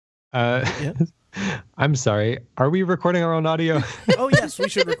Yeah. I'm sorry. Are we recording our own audio? Oh, yes, we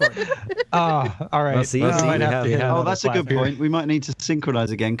should record. All right. Well, see, We we might have to hit have- another that's a good clap here. point. We might need to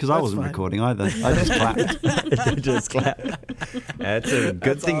synchronize again because I That's wasn't fine. recording either. I just clapped. Just clap. That's a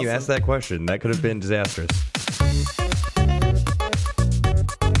good thing you asked that question. That could have been disastrous.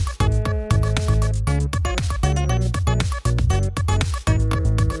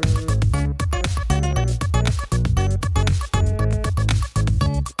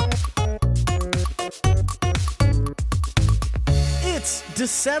 It's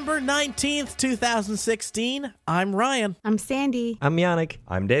December 19th, 2016. I'm Ryan. I'm Sandy. I'm Yannick.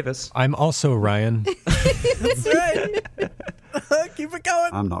 I'm Davis. I'm also Ryan. That's right. Keep it going.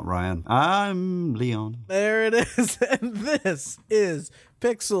 I'm not Ryan. I'm Leon. There it is. And this is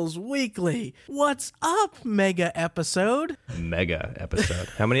Pixels Weekly. What's up, mega episode? Mega episode.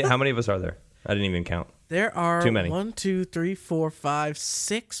 How many of us are there? I didn't even count. There are Too many. 1, 2, 3, 4, 5,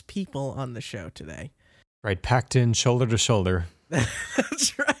 6 people on the show today. Right, packed in shoulder to shoulder.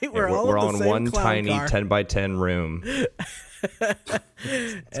 That's right. We're Yeah, all we're in all the in same one clown tiny car. 10 by 10 room.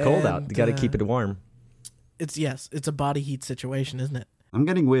 It's cold out. You got to keep it warm. It's a body heat situation, isn't it? I'm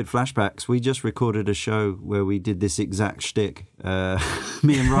getting weird flashbacks. We just recorded a show where we did this exact shtick.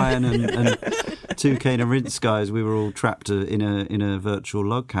 Me and Ryan and two Cane and Rinse guys, we were all trapped in a virtual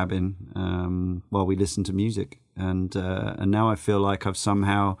log cabin while we listened to music. And now I feel like I've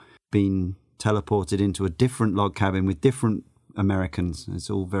somehow been teleported into a different log cabin with different Americans. It's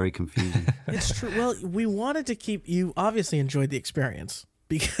all very confusing. It's true. Well, we wanted to keep you obviously enjoyed the experience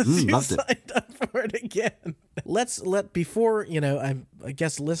because you loved it. signed up for it again. Before I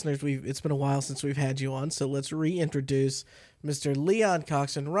guess listeners, it's been a while since we've had you on, so let's reintroduce Mr. Leon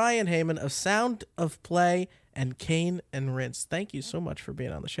Cox and Ryan Heyman of Sound of Play and Cane and Rinse. Thank you so much for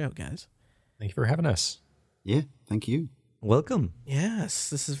being on the show, guys. Thank you for having us. Yeah, thank you. Welcome. Yes,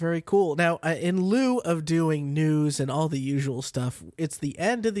 this is very cool. Now, in lieu of doing news and all the usual stuff, it's the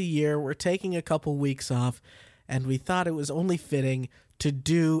end of the year. We're taking a couple weeks off, and we thought it was only fitting to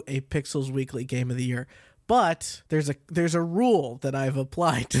do a Pixels Weekly Game of the Year. But there's a rule that I've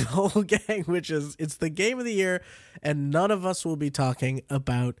applied to the whole gang, which is it's the Game of the Year, and none of us will be talking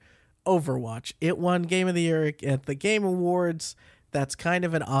about Overwatch. It won Game of the Year at the Game Awards. That's kind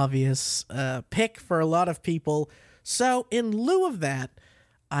of an obvious pick for a lot of people. So in lieu of that,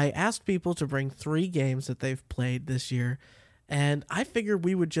 I asked people to bring 3 games that they've played this year, and I figured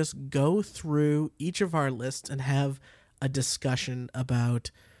we would just go through each of our lists and have a discussion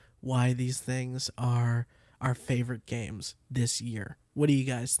about why these things are our favorite games this year. What do you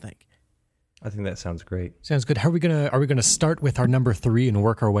guys think? I think that sounds great. Sounds good. Are we gonna start with our number 3 and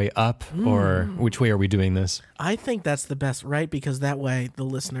work our way up, or which way are we doing this? I think that's the best, right? Because that way the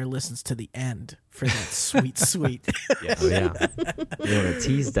listener listens to the end for that sweet. Oh, yeah. You want to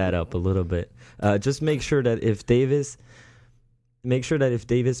tease that up a little bit. Just make sure that if Davis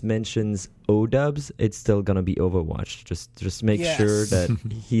mentions O-dubs, it's still gonna be Overwatch. Just make Yes. sure that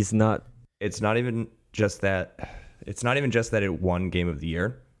he's not. It's not even just that it won Game of the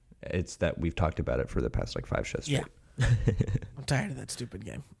Year. It's that we've talked about it for the past 5 shows straight. Yeah. I'm tired of that stupid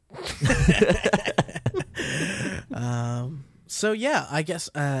game. So yeah, I guess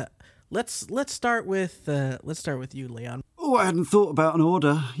let's start with you, Leon. Oh, I hadn't thought about an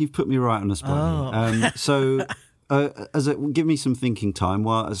order. You've put me right on the spot. here. So, give me some thinking time.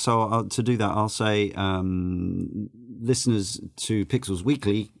 To do that, I'll say listeners to Pixels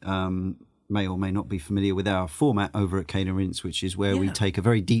Weekly may or may not be familiar with our format over at Cane and Rinse, which is where we take a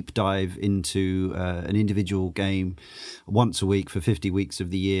very deep dive into an individual game once a week for 50 weeks of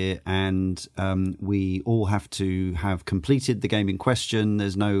the year, and we all have to have completed the game in question.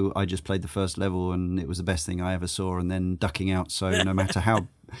 There's no, I just played the first level and it was the best thing I ever saw, and then ducking out. So no matter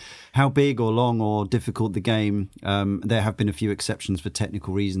how big or long or difficult the game, there have been a few exceptions for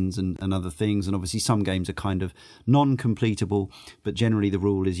technical reasons and other things, and obviously some games are kind of non-completable, but generally the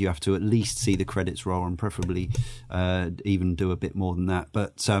rule is you have to at least see the credits roll and preferably even do a bit more than that.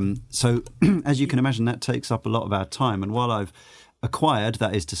 But so as you can imagine, that takes up a lot of our time, and while I've acquired,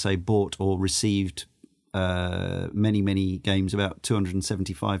 that is to say bought or received many games, about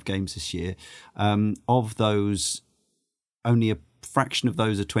 275 games this year, of those only a fraction of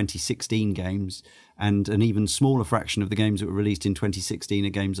those are 2016 games, and an even smaller fraction of the games that were released in 2016 are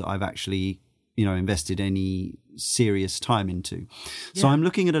games that I've actually invested any serious time into. So I'm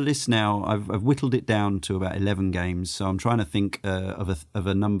looking at a list now. I've whittled it down to about 11 games, so I'm trying to think of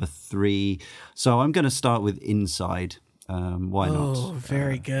a number 3. So I'm going to start with Inside. Why not? Oh,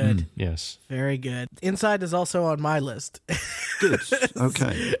 very good. Yes. Very good. Inside is also on my list. Good.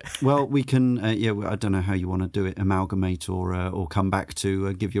 Okay. Well, we can. I don't know how you want to do it. Amalgamate or come back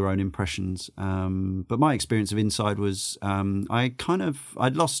to give your own impressions. But my experience of Inside was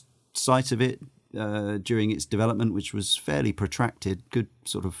I'd lost sight of it during its development, which was fairly protracted. Good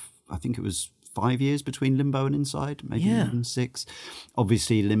sort of. I think it was 5 years between Limbo and Inside, maybe even 6.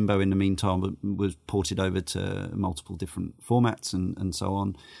 Obviously, Limbo in the meantime was ported over to multiple different formats and so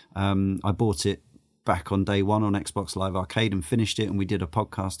on. I bought it back on day one on Xbox Live Arcade and finished it, and we did a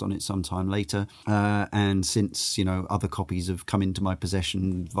podcast on it sometime later. And since, other copies have come into my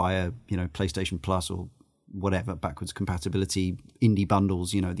possession via, PlayStation Plus or whatever, backwards compatibility, indie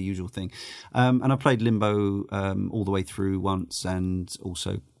bundles, the usual thing. And I played Limbo all the way through once, and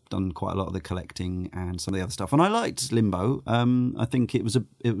also done quite a lot of the collecting and some of the other stuff. And I liked Limbo. I think it was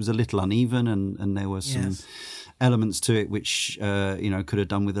a little uneven, and there were some elements to it which could have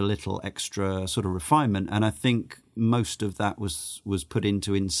done with a little extra sort of refinement. And I think most of that was put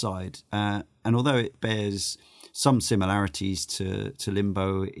into Inside. And although it bears some similarities to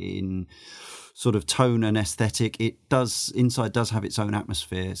Limbo in sort of tone and aesthetic, Inside does have its own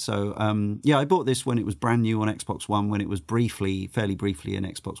atmosphere. So I bought this when it was brand new on Xbox One, when it was fairly briefly an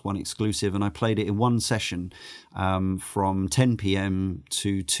Xbox One exclusive, and I played it in one session from 10 p.m.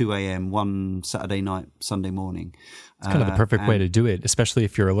 to 2 a.m. one Saturday night, Sunday morning. It's kind of the perfect way to do it, especially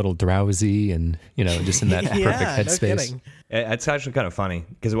if you're a little drowsy and just in that perfect headspace. No, it's actually kind of funny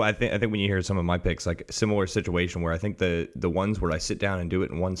because I think when you hear some of my picks, like a similar situation where I think the ones where I sit down and do it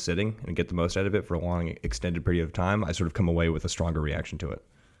in one sitting and get the most out of it for a long extended period of time, I sort of come away with a stronger reaction to it.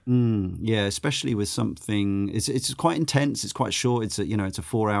 Yeah, especially with something. It's quite intense. It's quite short. It's a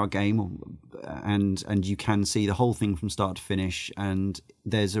 4-hour game, and you can see the whole thing from start to finish. And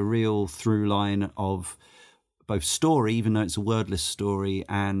there's a real through line of both story, even though it's a wordless story,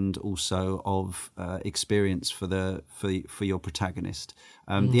 and also of experience for your protagonist.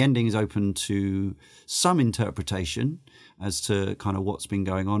 The ending is open to some interpretation as to kind of what's been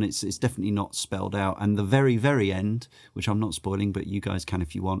going on. It's definitely not spelled out, and the very, very end, which I'm not spoiling, but you guys can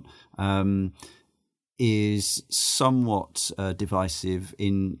if you want, is somewhat divisive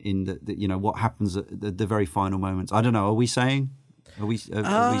in the what happens at the very final moments. I don't know. Are we saying? Are we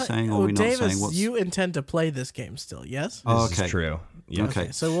saying, or are we not Davis, saying? You intend to play this game still? Yes. This is true. Yes.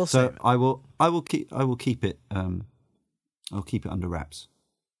 Okay. So we'll. So I will keep it. I'll keep it under wraps.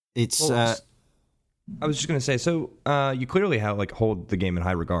 It's. I was just going to say, so you clearly hold the game in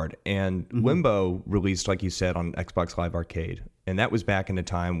high regard, and Limbo released, like you said, on Xbox Live Arcade, and that was back in a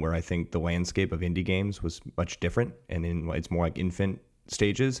time where I think the landscape of indie games was much different, and it's more like infant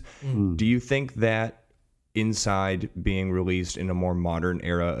stages. Do you think that Inside being released in a more modern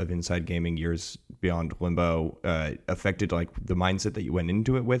era of Inside gaming, years beyond Limbo, affected the mindset that you went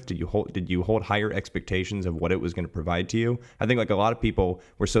into it with? Did you hold higher expectations of what it was going to provide to you? I think a lot of people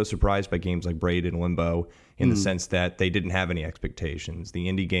were so surprised by games like Braid and Limbo in the sense that they didn't have any expectations. The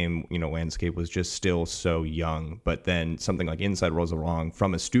indie game landscape was just still so young, but then something like Inside rolls along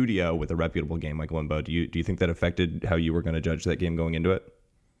from a studio with a reputable game like Limbo. Do you think that affected how you were going to judge that game going into it?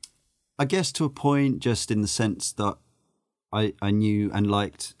 I guess to a point, just in the sense that I knew and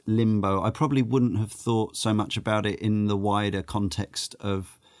liked Limbo. I probably wouldn't have thought so much about it in the wider context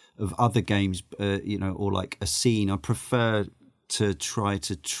of other games, or like a scene. I prefer to try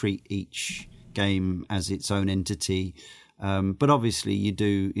to treat each game as its own entity. But obviously you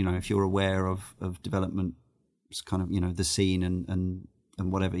do, if you're aware of development, it's kind of, the scene and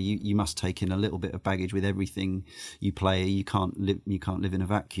whatever, you must take in a little bit of baggage with everything you play. You can't live in a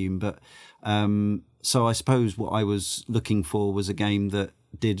vacuum. But so I suppose what I was looking for was a game that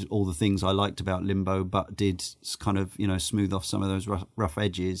did all the things I liked about Limbo, but did kind of smooth off some of those rough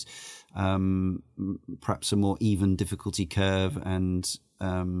edges, perhaps a more even difficulty curve, and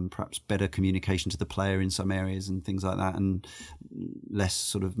perhaps better communication to the player in some areas and things like that, and less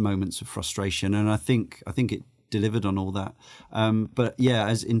sort of moments of frustration. And I think it delivered on all that. But yeah,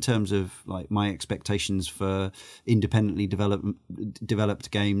 as in terms of my expectations for independently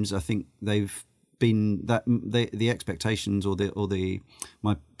developed games, I think they've been that the expectations or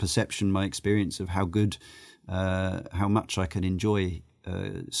my perception, my experience of how much I can enjoy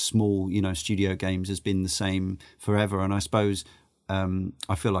small studio games has been the same forever. And I suppose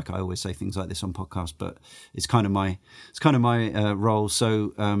I feel like I always say things like this on podcasts, but it's kind of my role. So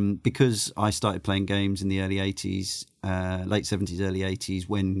because I started playing games in the early 80s, late 70s, early 80s,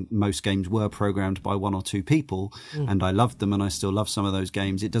 when most games were programmed by one or two people, and I loved them, and I still love some of those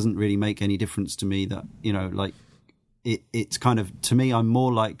games, it doesn't really make any difference to me that it's kind of, to me,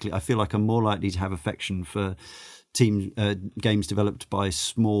 I feel like I'm more likely to have affection for games developed by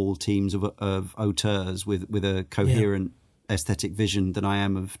small teams of auteurs with a coherent aesthetic vision than I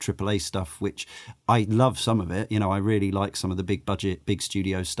am of AAA stuff, which I love some of it. I really like some of the big budget, big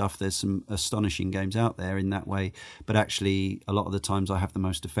studio stuff. There's some astonishing games out there in that way, but actually a lot of the times I have the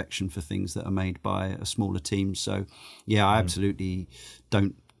most affection for things that are made by a smaller team. So yeah, I absolutely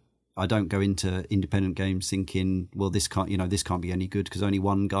don't go into independent games thinking, well, this can't be any good because only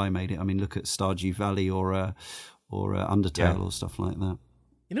one guy made it. I mean, look at Stardew Valley or Undertale or stuff like that.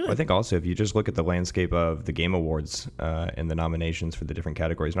 I think also if you just look at the landscape of the Game Awards and the nominations for the different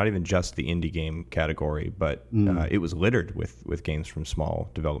categories, not even just the indie game category, but it was littered with games from small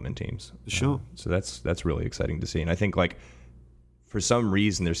development teams. Sure. So that's really exciting to see. And I think for some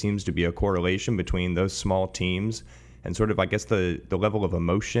reason there seems to be a correlation between those small teams and sort of, I guess, the level of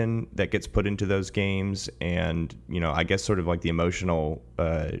emotion that gets put into those games and, I guess sort of like the emotional,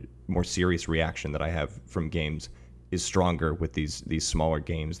 more serious reaction that I have from games is stronger with these smaller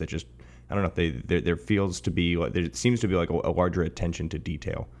games that just, I don't know, there feels to be, there seems to be like a larger attention to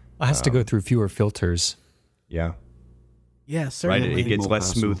detail. It has to go through fewer filters. Yeah. Yeah, certainly. Right, it gets less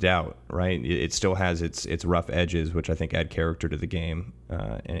personal. smoothed out, right? It still has its rough edges, which I think add character to the game,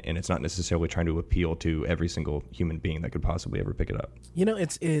 and it's not necessarily trying to appeal to every single human being that could possibly ever pick it up.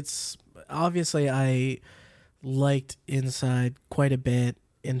 It's obviously I liked Inside quite a bit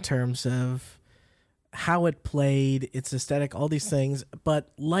in terms of how it played, its aesthetic, all these things.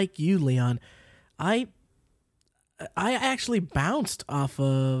 But like you, Leon, I actually bounced off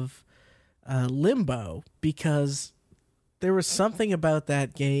of Limbo because there was something about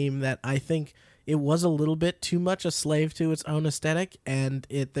that game that I think it was a little bit too much a slave to its own aesthetic, and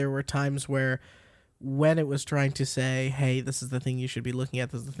there were times where when it was trying to say, hey, this is the thing you should be looking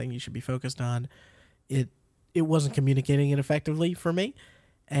at, this is the thing you should be focused on, it wasn't communicating it effectively for me.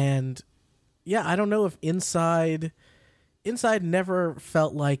 And yeah, I don't know if Inside never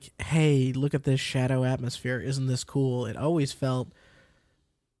felt like, hey, look at this shadow atmosphere, isn't this cool? It always felt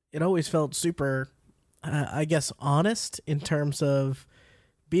super, I guess, honest in terms of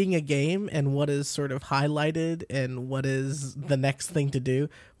being a game and what is sort of highlighted and what is the next thing to do,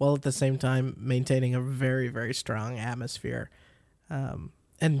 while at the same time maintaining a very, very strong atmosphere.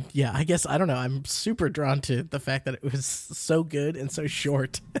 And yeah, I guess, I don't know, I'm super drawn to the fact that it was so good and so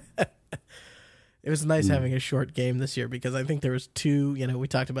short. It was nice having a short game this year because I think there was we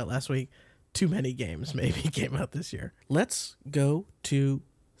talked about last week, too many games maybe came out this year. Let's go to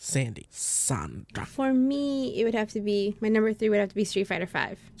Sandra. For me, it would have to be, my number 3 would have to be Street Fighter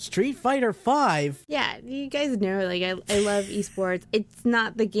V. Street Fighter V? Yeah, you guys know, I love esports. It's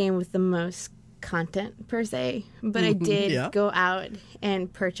not the game with the most content per se, but I did go out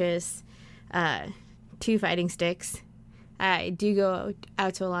and purchase 2 fighting sticks. I do go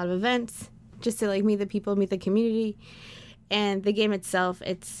out to a lot of events just to meet the people, meet the community. And the game itself,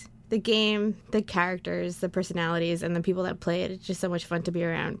 it's the game, the characters, the personalities, and the people that play it. It's just so much fun to be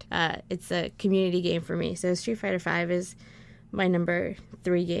around. It's a community game for me. So Street Fighter V is my number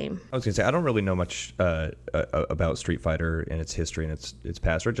 3 game. I was going to say, I don't really know much about Street Fighter and its history and its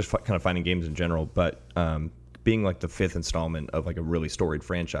past, or just kind of finding games in general. But being the 5th installment of a really storied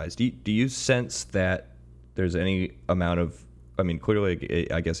franchise, do you sense that there's any amount of, I mean, clearly,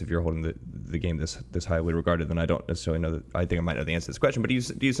 I guess if you're holding the game this highly regarded, then I don't necessarily know I think I might know the answer to this question. But do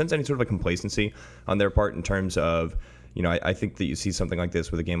you sense any sort of complacency on their part in terms of, I think that you see something like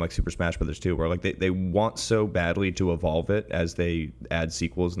this with a game like Super Smash Bros. 2, where they want so badly to evolve it as they add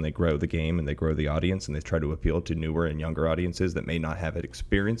sequels and they grow the game and they grow the audience and they try to appeal to newer and younger audiences that may not have had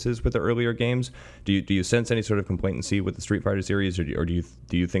experiences with the earlier games. Do you sense any sort of complacency with the Street Fighter series, or do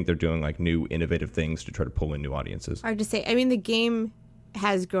you think they're doing new innovative things to try to pull in new audiences? Hard to say. I mean, the game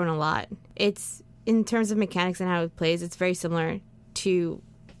has grown a lot. It's, in terms of mechanics and how it plays, it's very similar to,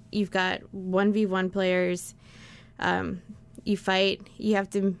 you've got 1v1 players. You fight, you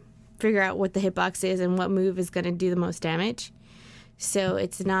have to figure out what the hitbox is and what move is going to do the most damage. So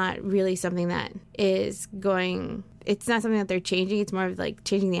it's not really something that it's not something that they're changing. It's more of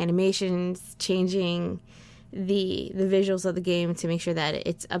changing the animations, changing the visuals of the game to make sure that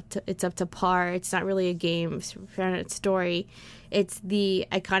it's up to par. It's not really a game around its story. It's the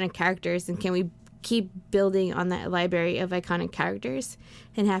iconic characters, and can we keep building on that library of iconic characters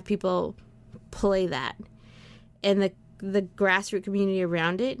and have people play that? And the grassroots community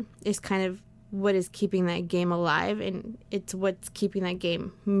around it is kind of what is keeping that game alive, and it's what's keeping that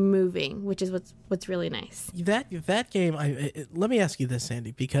game moving, which is what's really nice. That game, let me ask you this,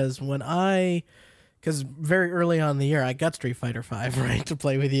 Sandy, because very early on in the year, I got Street Fighter V, right, to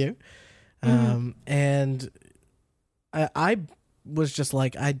play with you. And I was just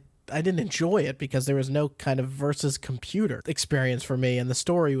I didn't enjoy it because there was no kind of versus computer experience for me, and the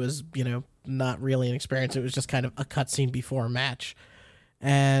story was, not really an experience. It was just kind of a cutscene before a match,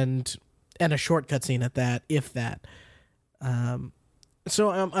 and a short cutscene at that, if that. So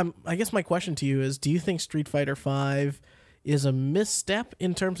I guess my question to you is: do you think Street Fighter V is a misstep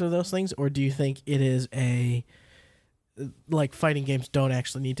in terms of those things, or do you think it is like fighting games don't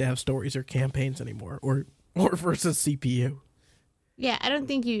actually need to have stories or campaigns anymore, or versus CPU? Yeah, I don't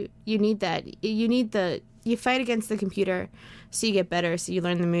think you need that. You fight against the computer so you get better, so you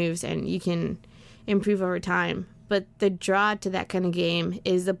learn the moves and you can improve over time. But the draw to that kind of game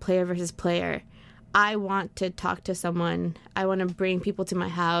is the player versus player. I want to talk to someone. I want to bring people to my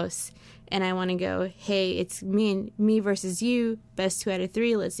house, and I want to go, hey, it's me versus you, best 2 out of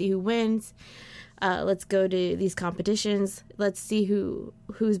 3. Let's see who wins. Let's go to these competitions. Let's see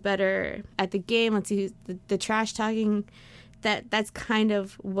who's better at the game. Let's see who's the trash talking. That's kind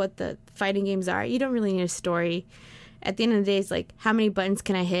of what the fighting games are. You don't really need a story. At the end of the day, it's like, how many buttons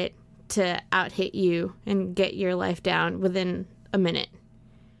can I hit to out-hit you and get your life down within a minute?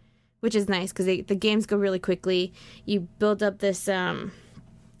 Which is nice because the games go really quickly. You build up this...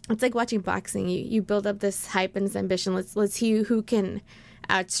 it's like watching boxing. You build up this hype and this ambition. Let's see who can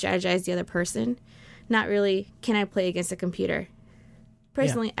out-strategize the other person. Not really, can I play against a computer?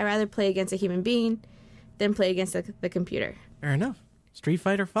 Personally, I'd rather play against a human being than play against the computer. Fair enough. Street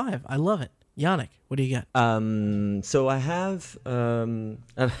Fighter V. I love it. Yannick, what do you got? So I have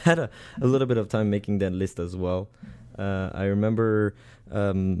I've had a little bit of time making that list as well. I remember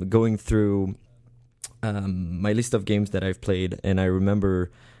going through my list of games that I've played, and I remember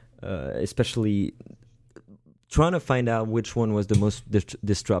especially trying to find out which one was the most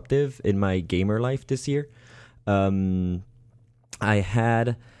disruptive in my gamer life this year. I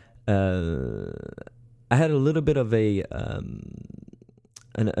had a little bit of a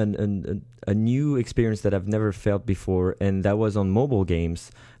new experience that I've never felt before, and that was on mobile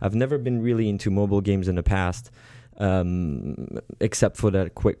games. I've never been really into mobile games in the past, except for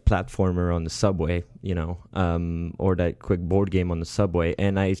that quick platformer on the subway, or that quick board game on the subway.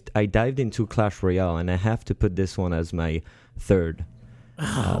 And I dived into Clash Royale, and I have to put this one as my third.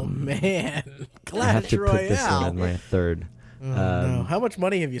 Oh man, Clash Royale! I have to put this one as my third. No. How much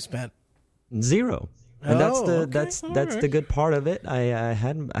money have you spent? 0. And that's right. the good part of it. I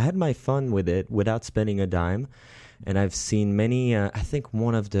had my fun with it without spending a dime, and I've seen many. I think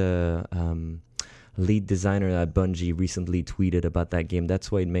one of the lead designer at Bungie recently tweeted about that game.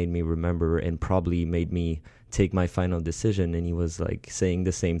 That's why it made me remember and probably made me take my final decision. And he was like saying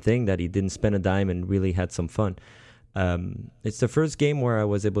the same thing, that he didn't spend a dime and really had some fun. It's the first game where I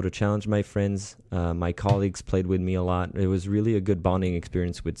was able to challenge my friends. My colleagues played with me a lot. It was really a good bonding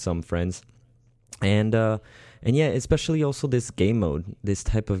experience with some friends. And yeah, especially also this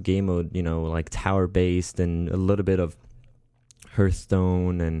type of game mode, like tower based and a little bit of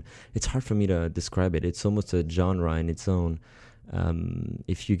Hearthstone, and it's hard for me to describe it. It's almost a genre in its own.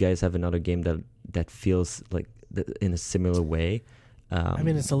 If you guys have another game that feels like in a similar way.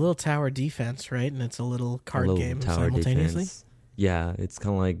 It's a little tower defense, right? And it's a little card game simultaneously. Defense. Yeah, it's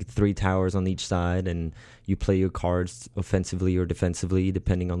kind of like 3 towers on each side, and you play your cards offensively or defensively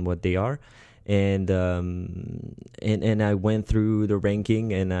depending on what they are. And I went through the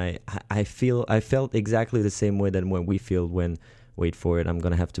ranking, and I felt exactly the same way than when we feel when, wait for it, I'm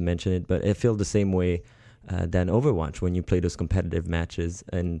gonna have to mention it, but it felt the same way than Overwatch when you play those competitive matches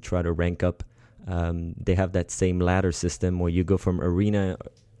and try to rank up. They have that same ladder system where you go from arena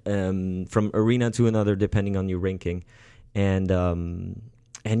to another depending on your ranking, and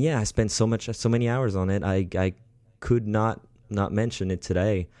yeah, I spent so many hours on it. I could not mention it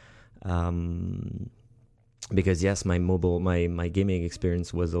today. Because yes, my gaming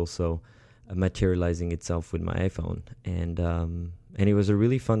experience was also materializing itself with my iPhone, and it was a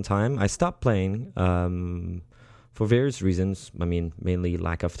really fun time. I stopped playing for various reasons. Mainly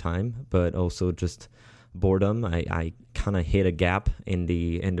lack of time, but also just boredom. I kind of hit a gap in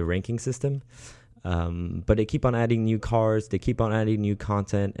the ranking system. But they keep on adding new cards, they keep on adding new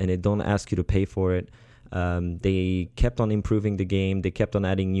content, and they don't ask you to pay for it. They kept on improving the game. They kept on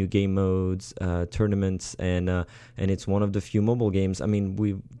adding new game modes, tournaments, and it's one of the few mobile games.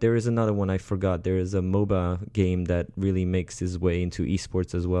 There is another one I forgot. There is a MOBA game that really makes his way into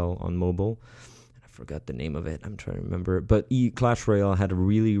esports as well on mobile. I forgot the name of it. I'm trying to remember. But Clash Royale had a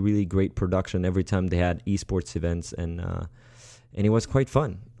really, really great production every time they had esports events, and it was quite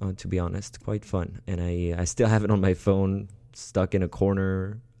fun, to be honest, quite fun. And I still have it on my phone, stuck in a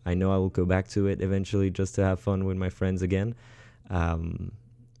corner. I know I will go back to it eventually just to have fun with my friends again.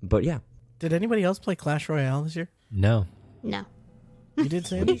 But yeah. Did anybody else play Clash Royale this year? No. No. You did,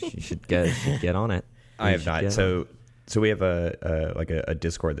 Sandy? You should get on it. I have not. So we have a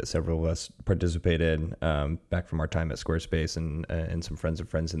Discord that several of us participate in back from our time at Squarespace, and some friends of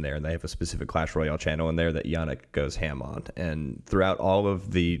friends in there, and they have a specific Clash Royale channel in there that Yannick goes ham on. And throughout all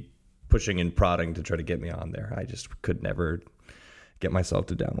of the pushing and prodding to try to get me on there, I just could never get myself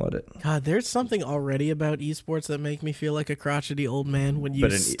to download it. God, there's something already about esports that make me feel like a crotchety old man when you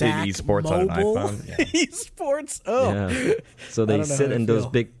stack esports mobile on an iPhone. Yeah. esports. Oh, Yeah. So they sit in those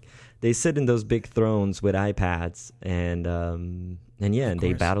big. They sit in those big thrones with iPads, and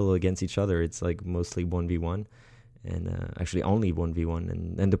they battle against each other. It's like mostly 1v1, and actually only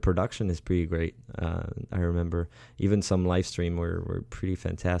 1v1, and the production is pretty great. I remember even some live stream were pretty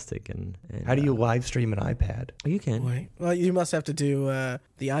fantastic. And how do you live stream an iPad? You can. Wait. Well, you must have to do the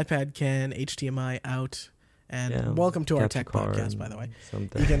iPad can HDMI out. And welcome to our tech podcast, by the way.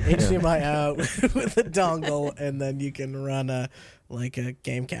 Something. You can HDMI out with a dongle, and then you can run a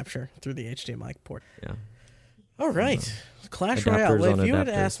game capture through the HDMI port. Yeah. All right, Clash Adapters Royale. If on you had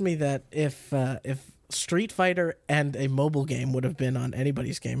adapters. asked me that if Street Fighter and a mobile game would have been on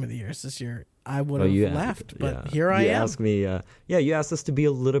anybody's Game of the Years this year, I would have laughed. But here I am. Asked me, you asked us to be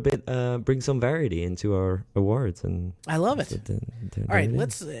a little bit, bring some variety into our awards, and I love it. All right,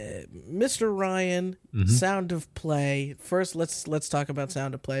 let's, Mr. Ryan, Sound of Play. First, let's talk about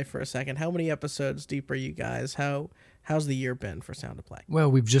Sound of Play for a second. How many episodes deep are you guys? How's the year been for Sound of Play? Well,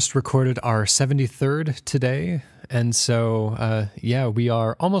 we've just recorded our 73rd today, and so we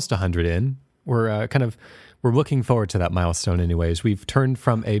are almost 100 in. We're looking forward to that milestone anyways. We've turned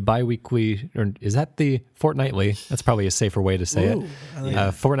from a bi-weekly, or is that the fortnightly? That's probably a safer way to say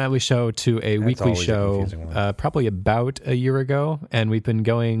it. Fortnightly show to a weekly show probably about a year ago, and we've been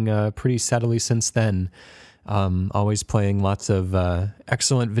going pretty steadily since then. Always playing lots of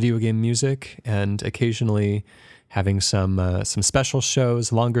excellent video game music, and occasionally having some special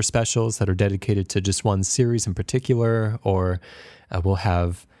shows, longer specials that are dedicated to just one series in particular, or we'll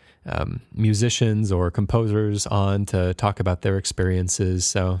have musicians or composers on to talk about their experiences.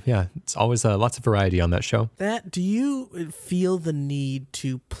 So yeah, it's always lots of variety on that show. Do you feel the need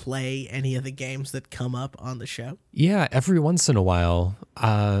to play any of the games that come up on the show? Yeah, every once in a while.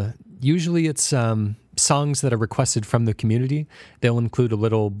 Usually it's songs that are requested from the community. They'll include a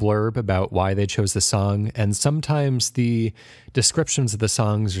little blurb about why they chose the song, and sometimes the descriptions of the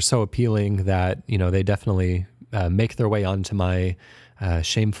songs are so appealing that they definitely make their way onto my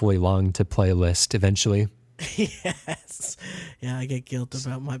shamefully long to play list eventually. Yes. Yeah, I get guilt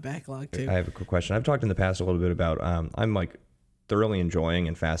about my backlog too. I have a quick question. I've talked in the past a little bit about I'm like thoroughly enjoying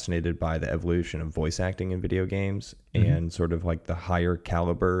and fascinated by the evolution of voice acting in video games, and sort of like the higher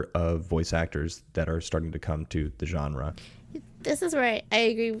caliber of voice actors that are starting to come to the genre. This is where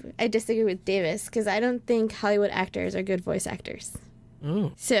I disagree with Davis, because I don't think Hollywood actors are good voice actors.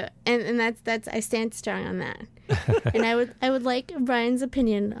 Ooh. So and that's I stand strong on that. And I would like Brian's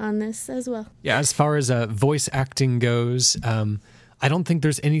opinion on this as well. Yeah, as far as voice acting goes, I don't think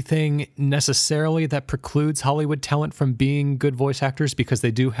there's anything necessarily that precludes Hollywood talent from being good voice actors, because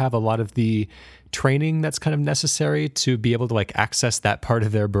they do have a lot of the training that's kind of necessary to be able to access that part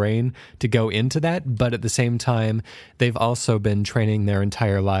of their brain to go into that. But at the same time, they've also been training their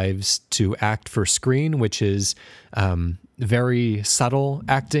entire lives to act for screen, which is very subtle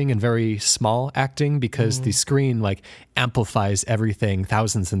acting and very small acting, because the screen amplifies everything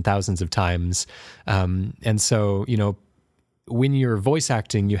thousands and thousands of times. And so, when you're voice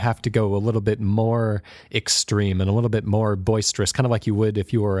acting, you have to go a little bit more extreme and a little bit more boisterous, kind of like you would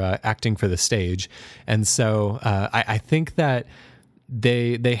if you were acting for the stage. And so I think that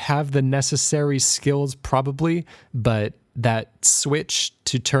they have the necessary skills probably, but that switch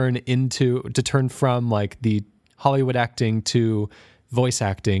to turn from the Hollywood acting to voice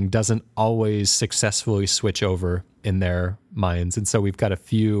acting doesn't always successfully switch over in their minds. And so we've got a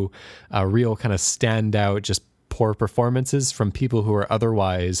few real kind of standout, just poor performances from people who are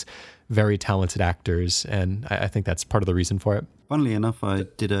otherwise very talented actors, and I think that's part of the reason for it. Funnily enough, I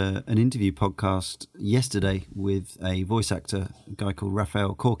did an interview podcast yesterday with a voice actor, a guy called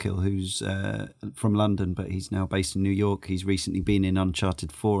Raphael Corkill, who's from London, but he's now based in New York. He's recently been in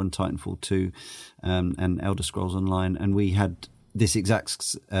Uncharted 4 and Titanfall 2 and Elder Scrolls Online, and we had this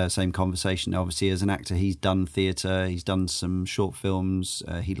exact same conversation. Obviously, as an actor, he's done theatre, he's done some short films.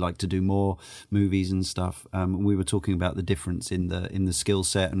 He'd like to do more movies and stuff. We were talking about the difference in the skill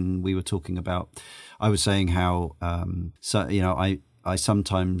set, and we were talking about. I was saying how I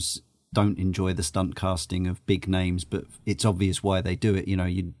sometimes don't enjoy the stunt casting of big names, but it's obvious why they do it. You know,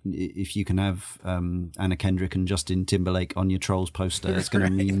 if you can have Anna Kendrick and Justin Timberlake on your Trolls poster, it's going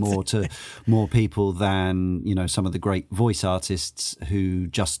to mean more to more people than, you know, some of the great voice artists who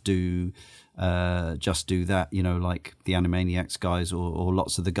just do that, you know, like the Animaniacs guys or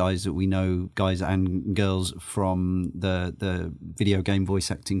lots of the guys that we know, guys and girls from the video game voice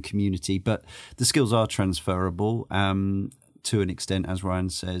acting community. But the skills are transferable to an extent, as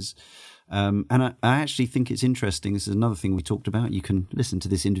Ryan says. And I actually think it's interesting. This is another thing we talked about. You can listen to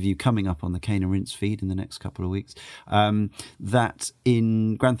this interview coming up on the Kane and Rince feed in the next couple of weeks. That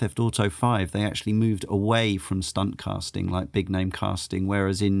in Grand Theft Auto 5, they actually moved away from stunt casting, like big name casting,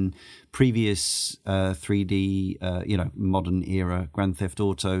 whereas in previous 3D, modern era Grand Theft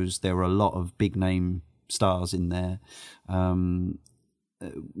Autos, there were a lot of big name stars in there.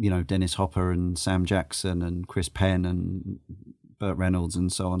 Dennis Hopper and Sam Jackson and Chris Penn and Burt Reynolds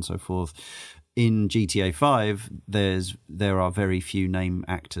and so on and so forth. In GTA 5, there are very few name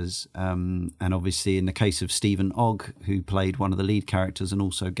actors. And obviously in the case of Stephen Ogg, who played one of the lead characters and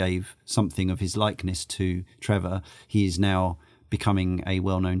also gave something of his likeness to Trevor, he is now becoming a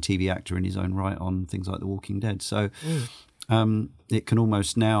well-known TV actor in his own right on things like The Walking Dead. So it can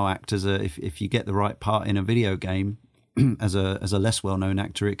almost now act as if you get the right part in a video game, as a less well-known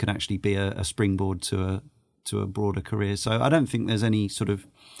actor, it could actually be a springboard to a broader career. So I don't think there's any sort of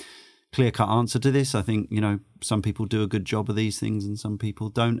clear-cut answer to this. I think, you know, some people do a good job of these things and some people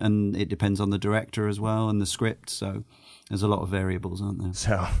don't, and it depends on the director as well and the script. So there's a lot of variables, aren't there?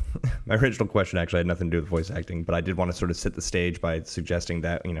 So my original question actually had nothing to do with voice acting, but I did want to sort of set the stage by suggesting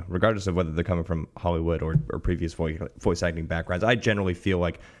that, you know, regardless of whether they're coming from Hollywood or previous voice acting backgrounds, I generally feel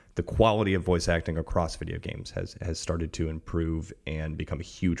like the quality of voice acting across video games has started to improve and become a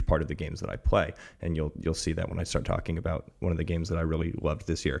huge part of the games that I play. And you'll see that when I start talking about one of the games that I really loved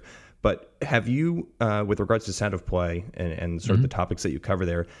this year. But have you, with regards to Sound of Play and sort of the topics that you cover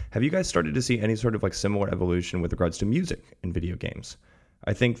there, have you guys started to see any sort of like similar evolution with regards to music in video games?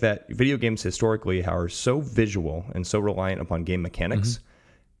 I think that video games historically are so visual and so reliant upon game mechanics.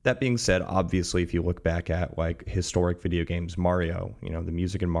 That being said, obviously, if you look back at like historic video games, Mario, you know, the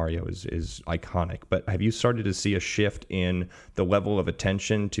music in Mario is iconic. But have you started to see a shift in the level of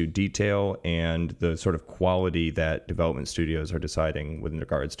attention to detail and the sort of quality that development studios are deciding with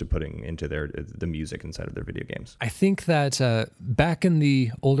regards to putting into the music inside of their video games? I think that back in the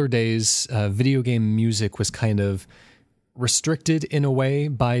older days, video game music was kind of restricted in a way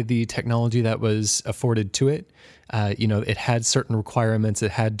by the technology that was afforded to it. It had certain requirements.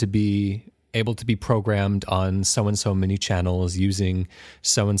 It had to be able to be programmed on so-and-so many channels using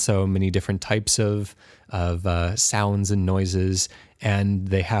so-and-so many different types of sounds and noises, and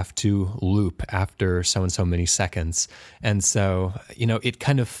they have to loop after so-and-so many seconds. And so, you know, it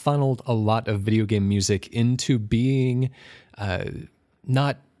kind of funneled a lot of video game music into being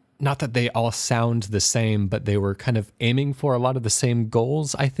not that they all sound the same, but they were kind of aiming for a lot of the same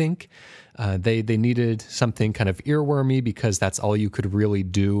goals, I think. They needed something kind of earwormy because that's all you could really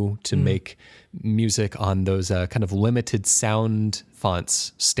do to make music on those kind of limited sound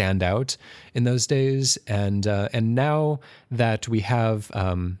fonts stand out in those days. And now that we have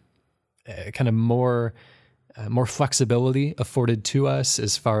kind of more flexibility afforded to us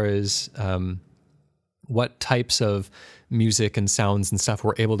as far as what types of music and sounds and stuff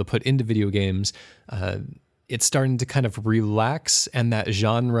we're able to put into video games, it's starting to kind of relax, and that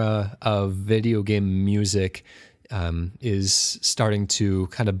genre of video game music is starting to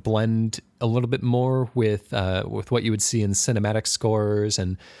kind of blend a little bit more with what you would see in cinematic scores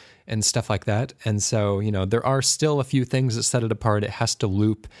and stuff like that. And so, you know, there are still a few things that set it apart. It has to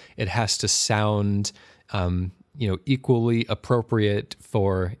loop. It has to sound equally appropriate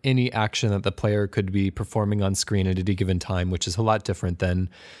for any action that the player could be performing on screen at any given time, which is a lot different than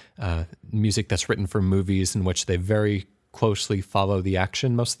music that's written for movies in which they very closely follow the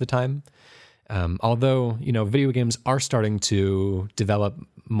action most of the time. Although, you know, video games are starting to develop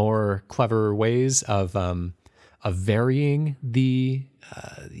more clever ways of varying the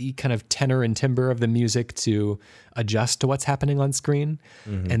kind of tenor and timbre of the music to adjust to what's happening on screen.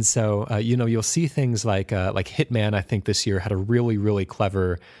 And so, you'll see things like Hitman, I think this year had a really, really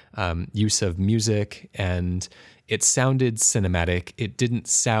clever use of music, and it sounded cinematic. It didn't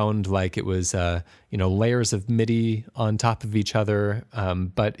sound like it was, layers of MIDI on top of each other,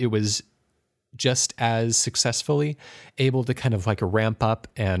 but it was just as successfully able to kind of like ramp up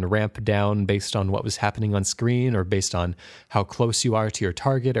and ramp down based on what was happening on screen, or based on how close you are to your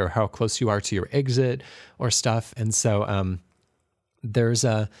target or how close you are to your exit or stuff. And so there's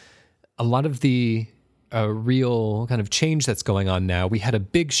a lot of the a real kind of change that's going on now. We had a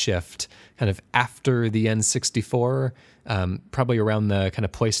big shift kind of after the N64, probably around the kind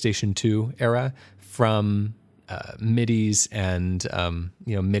of PlayStation 2 era, from MIDIs and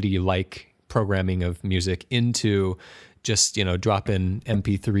MIDI-like programming of music into just drop in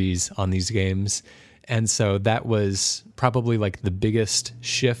MP3s on these games. And so that was probably like the biggest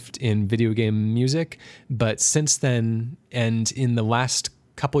shift in video game music. But since then, and in the last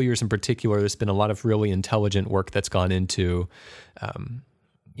couple years in particular, there's been a lot of really intelligent work that's gone into,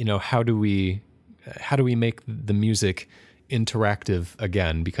 how do we make the music interactive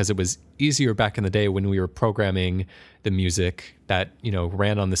again? Because it was easier back in the day when we were programming the music that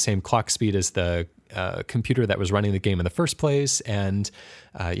ran on the same clock speed as the computer that was running the game in the first place, and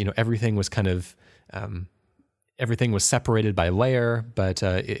everything was kind of everything was separated by layer, but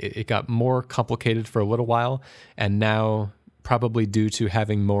it got more complicated for a little while, and now, probably due to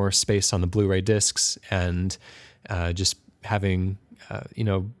having more space on the Blu-ray discs and just having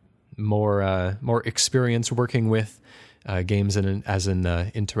more experience working with games as an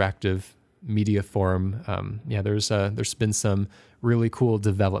interactive media form, there's been some really cool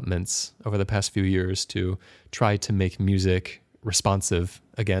developments over the past few years to try to make music responsive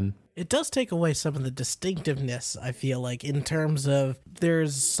again. It does take away some of the distinctiveness, I feel like, in terms of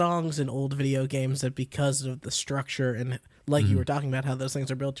there's songs in old video games that, because of the structure and like you were talking about how those things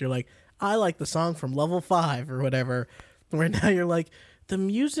are built, you're like, I like the song from level 5 or whatever, where now you're like, the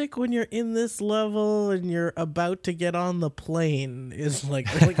music when you're in this level and you're about to get on the plane is like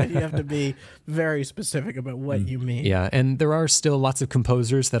you have to be very specific about what you mean. Yeah, and there are still lots of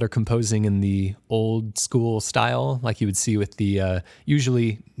composers that are composing in the old school style, like you would see with the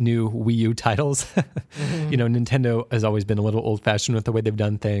usually new Wii U titles. Nintendo has always been a little old-fashioned with the way they've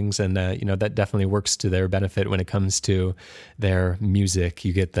done things, and that definitely works to their benefit when it comes to their music.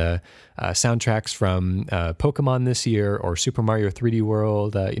 You get the soundtracks from Pokemon this year or Super Mario 3D World.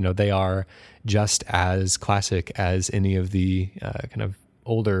 They are just as classic as any of the kind of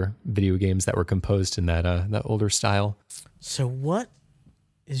older video games that were composed in that older style. So what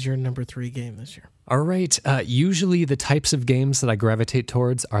is your number 3 game this year? All right. Usually the types of games that I gravitate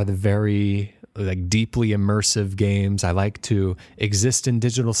towards are the very deeply immersive games. I like to exist in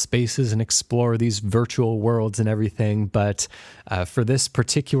digital spaces and explore these virtual worlds and everything. But for this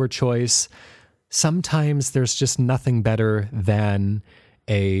particular choice, sometimes there's just nothing better than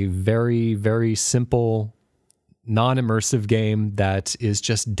a very, very simple, non-immersive game that is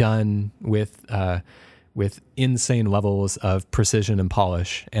just done with insane levals of precision and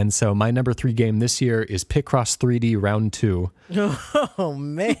polish. And so my number 3 game this year is Picross 3D Round 2. Oh,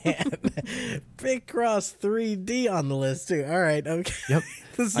 man. Picross 3D on the list, too. All right, okay. Yep.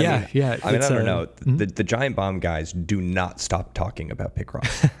 I don't know. The Giant Bomb guys do not stop talking about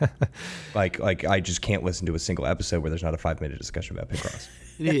Picross. like I just can't listen to a single episode where there's not a 5-minute discussion about Picross.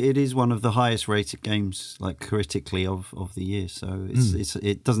 It is one of the highest rated games, critically, of the year. So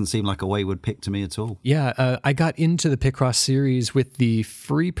it doesn't seem like a wayward pick to me at all. Yeah, I got into the Picross series with the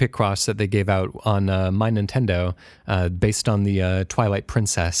free Picross that they gave out on my Nintendo, based on the Twilight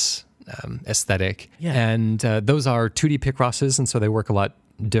Princess aesthetic. Yeah. And those are 2D Picrosses, and so they work a lot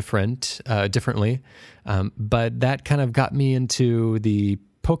differently. But that kind of got me into the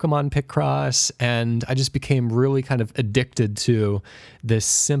Pokemon Picross, and I just became really kind of addicted to this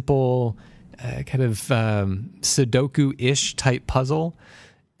simple kind of Sudoku-ish type puzzle.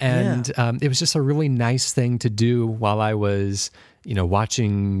 And it was just a really nice thing to do while I was,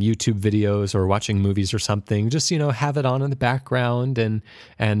 watching YouTube videos or watching movies or something. Just, have it on in the background and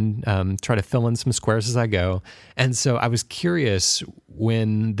try to fill in some squares as I go. And so I was curious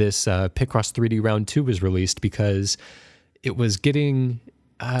when this Picross 3D Round 2 was released, because it was getting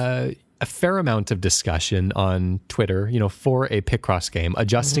a fair amount of discussion on Twitter, for a Picross game,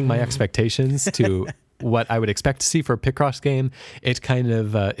 adjusting my expectations to what I would expect to see for a Picross game. It kind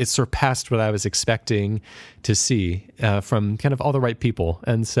of it surpassed what I was expecting to see from kind of all the right people.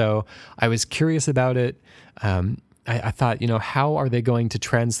 And so I was curious about it. I thought, how are they going to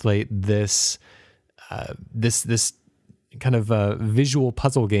translate this kind of a visual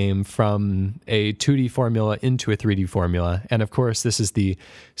puzzle game from a 2D formula into a 3D formula? And of course, this is the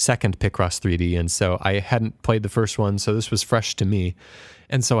second Picross 3D, and so I hadn't played the first one, so this was fresh to me.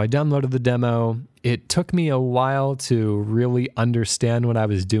 And so I downloaded the demo. It took me a while to really understand what I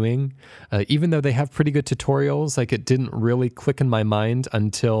was doing. Even though they have pretty good tutorials, it didn't really click in my mind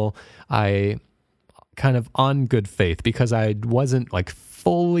until I kind of, on good faith, because I wasn't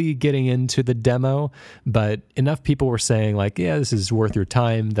fully getting into the demo, but enough people were saying yeah, this is worth your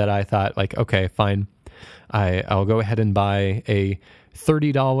time, that I thought okay, fine. I'll go ahead and buy a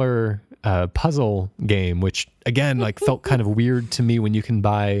 $30 puzzle game, which again, like felt kind of weird to me when you can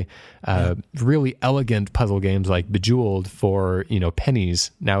buy really elegant puzzle games like Bejeweled for,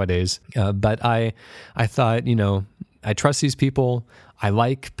 pennies nowadays. But I thought, I trust these people. I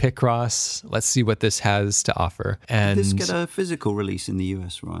like Picross. Let's see what this has to offer. And did this get a physical release in the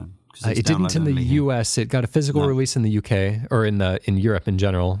US, Ryan? It didn't in the US. It got a physical release in the UK, or in Europe in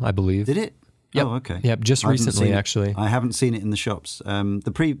general, I believe. Did it? Yep. Oh, okay. Yep, just recently, actually. I haven't seen it in the shops.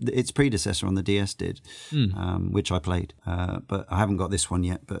 Its predecessor on the DS did, which I played. But I haven't got this one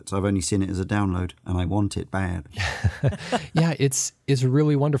yet, but I've only seen it as a download, and I want it bad. Yeah, it's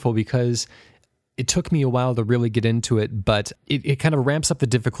really wonderful because it took me a while to really get into it, but it kind of ramps up the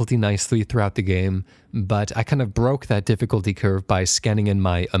difficulty nicely throughout the game. But I kind of broke that difficulty curve by scanning in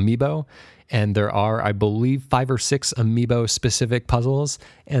my amiibo. And there are, I believe, 5 or 6 amiibo-specific puzzles,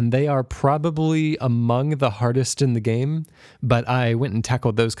 and they are probably among the hardest in the game, but I went and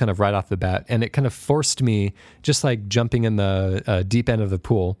tackled those kind of right off the bat, and it kind of forced me, just like jumping in the deep end of the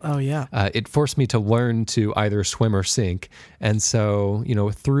pool. Oh, yeah. It forced me to learn to either swim or sink, and so,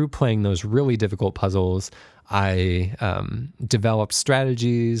 through playing those really difficult puzzles, I developed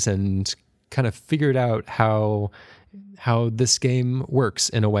strategies and kind of figured out how this game works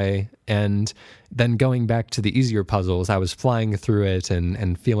in a way. And then going back to the easier puzzles, I was flying through it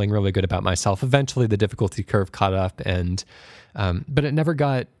and feeling really good about myself. Eventually the difficulty curve caught up, and but it never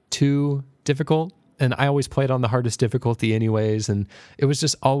got too difficult. And I always played on the hardest difficulty anyways. And it was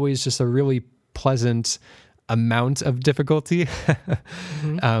just always just a really pleasant amount of difficulty.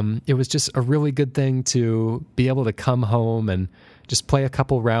 It was just a really good thing to be able to come home and just play a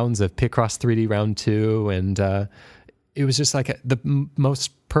couple rounds of Picross 3D Round 2, and it was just like the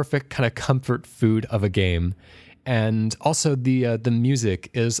most perfect kind of comfort food of a game. And also the music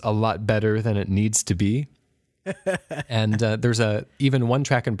is a lot better than it needs to be. And there's even one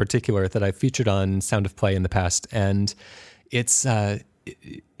track in particular that I featured on Sound of Play in the past, and it's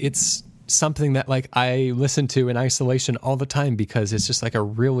something that like I listen to in isolation all the time because it's just like a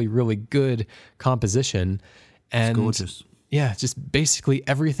really, really good composition. And it's gorgeous. Yeah, just basically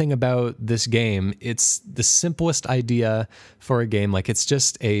everything about this game. It's the simplest idea for a game. Like, it's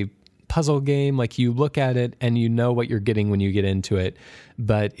just a puzzle game. Like, you look at it and you know what you're getting when you get into it.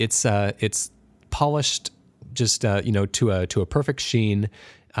 But it's polished just to a perfect sheen.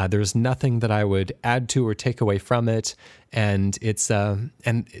 There's nothing that I would add to or take away from it, and it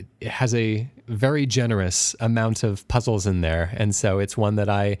has a very generous amount of puzzles in there. And so it's one that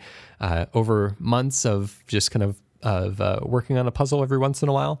I over months of just kind of working on a puzzle every once in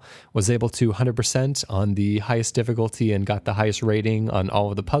a while, was able to 100% on the highest difficulty and got the highest rating on all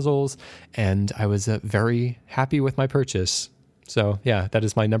of the puzzles. And I was very happy with my purchase. So yeah, that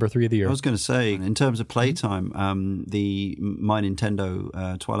is my number 3 of the year. I was going to say, in terms of playtime, my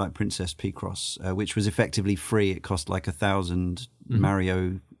Nintendo Twilight Princess Picross, which was effectively free, it cost like 1,000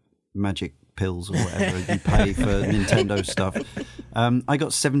 Mario Magic pills or whatever you pay for Nintendo stuff. I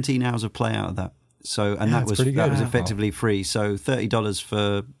got 17 hours of play out of that. So, and that was effectively free. So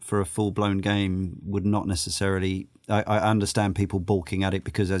 $30 for a full blown game would not necessarily. I understand people balking at it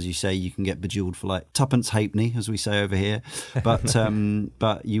because, as you say, you can get Bejeweled for like tuppence halfpenny, as we say over here. But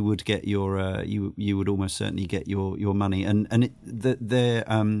you would get your you would almost certainly get your money. And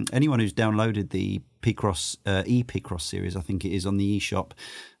anyone who's downloaded the Picross Picross series, I think it is on the eShop.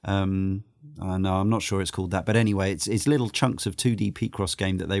 No, I'm not sure it's called that, but anyway, it's little chunks of 2D Picross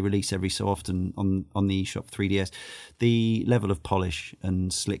game that they release every so often on the eShop 3DS. The level of polish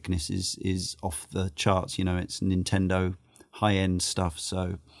and slickness is off the charts. It's Nintendo high-end stuff,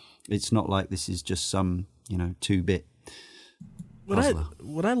 so it's not like this is just some 2-bit.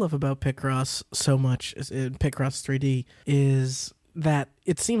 What I love about Picross so much in Picross 3D is that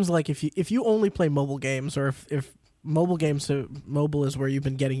it seems like if you only play mobile games, or if mobile games, so mobile is where you've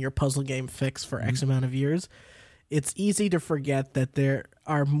been getting your puzzle game fix for X amount of years, it's easy to forget that there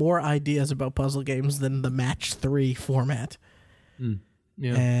are more ideas about puzzle games than the match 3 format.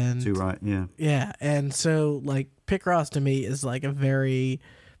 Yeah. And too right, yeah. Yeah, and so like Picross to me is like the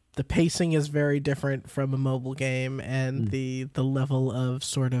pacing is very different from a mobile game, and the level of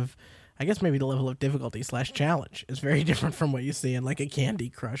sort of, I guess maybe the level of difficulty / challenge is very different from what you see in like a Candy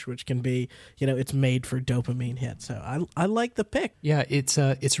Crush, which can be, it's made for dopamine hits. So I like the pick. Yeah,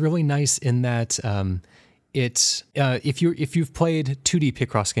 it's really nice in that it's if you've played 2D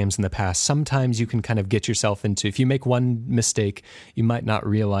Picross games in the past, sometimes you can kind of get yourself into, if you make one mistake, you might not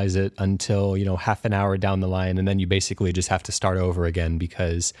realize it until, half an hour down the line, and then you basically just have to start over again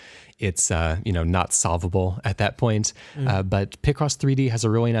because it's not solvable at that point. But Picross 3D has a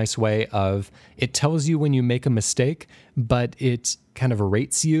really nice way of, it tells you when you make a mistake, but it kind of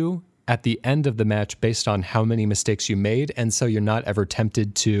rates you at the end of the match based on how many mistakes you made. And so you're not ever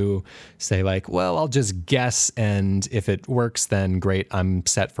tempted to say like, well, I'll just guess, and if it works, then great, I'm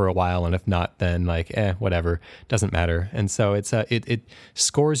set for a while. And if not, then like, whatever, doesn't matter. And so it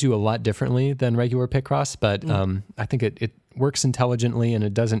scores you a lot differently than regular Picross, but I think it works intelligently, and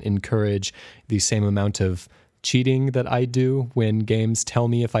it doesn't encourage the same amount of cheating that I do when games tell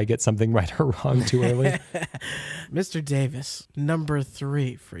me if I get something right or wrong too early. Mr. Davis, number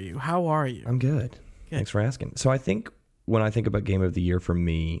 3 for you. How are you? I'm good. Thanks for asking. So I think when I think about Game of the Year for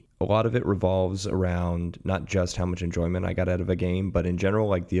me, a lot of it revolves around not just how much enjoyment I got out of a game, but in general,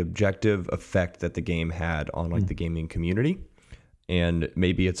 like the objective effect that the game had on like the gaming community, and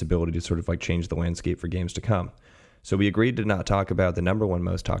maybe its ability to sort of like change the landscape for games to come. So we agreed to not talk about the number 1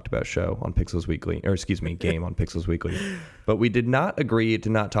 most talked about show on Pixels Weekly, game on Pixels Weekly. But we did not agree to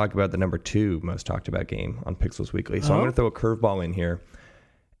not talk about the number 2 most talked about game on Pixels Weekly. So I'm going to throw a curveball in here,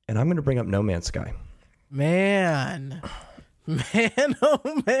 and I'm going to bring up No Man's Sky. Man,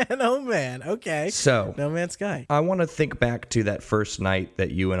 oh man. Okay. So No Man's Sky. I want to think back to that first night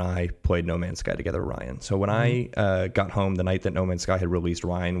that you and I played No Man's Sky together, Ryan. So when I got home the night that No Man's Sky had released,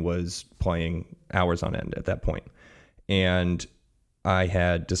 Ryan was playing hours on end at that point. And I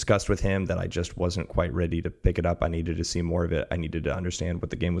had discussed with him that I just wasn't quite ready to pick it up. I needed to see more of it. I needed to understand what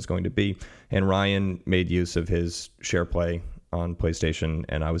the game was going to be. And Ryan made use of his share play on PlayStation,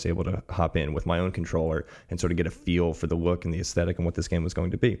 and I was able to hop in with my own controller and sort of get a feel for the look and the aesthetic and what this game was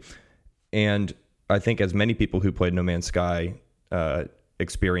going to be. And I think as many people who played No Man's Sky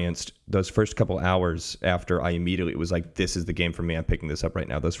experienced, those first couple hours after I immediately was like, this is the game for me, I'm picking this up right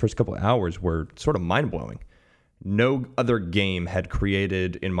now. Those first couple hours were sort of mind-blowing. No other game had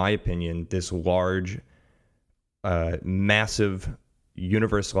created, in my opinion, this large, massive,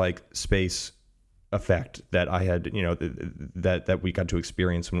 universe-like space effect that I had, that we got to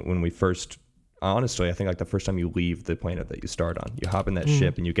experience when we first, honestly, I think like the first time you leave the planet that you start on, you hop in that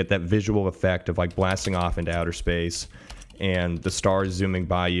ship and you get that visual effect of like blasting off into outer space and the stars zooming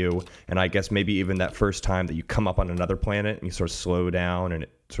by you. And I guess maybe even that first time that you come up on another planet and you sort of slow down and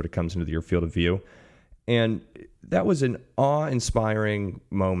it sort of comes into your field of view. And that was an awe-inspiring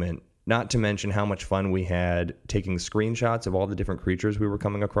moment, not to mention how much fun we had taking screenshots of all the different creatures we were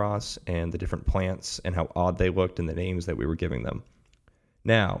coming across and the different plants and how odd they looked and the names that we were giving them.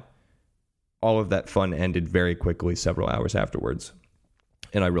 Now, all of that fun ended very quickly several hours afterwards,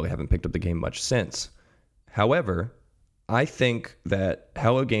 and I really haven't picked up the game much since. However, I think that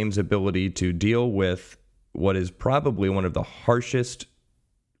Hello Games' ability to deal with what is probably one of the harshest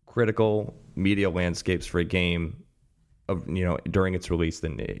critical media landscapes for a game of, during its release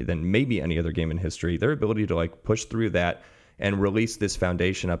than maybe any other game in history, their ability to like push through that and release this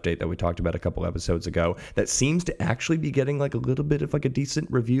Foundation update that we talked about a couple episodes ago that seems to actually be getting like a little bit of like a decent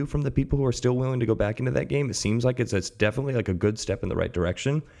review from the people who are still willing to go back into that game. It seems like it's definitely like a good step in the right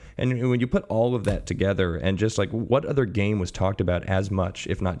direction. And when you put all of that together and just like what other game was talked about as much,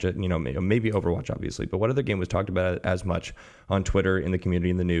 if not just, maybe Overwatch, obviously, but what other game was talked about as much on Twitter, in the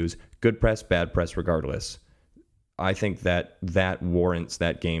community, in the news, good press, bad press, regardless. I think that warrants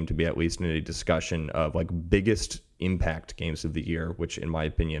that game to be at least in a discussion of like biggest impact games of the year, which in my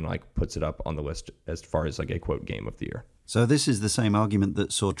opinion like puts it up on the list as far as like a quote game of the year. So this is the same argument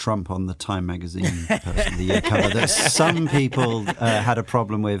that saw Trump on the Time magazine Person of the Year cover that some people had a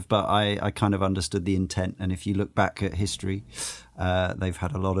problem with, but I kind of understood the intent. And if you look back at history, they've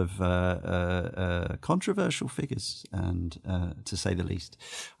had a lot of controversial figures, and to say the least.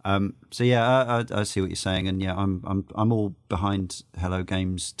 So yeah, I see what you're saying, and yeah, I'm all behind Hello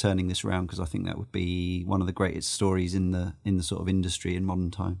Games turning this around because I think that would be one of the greatest stories in the sort of industry in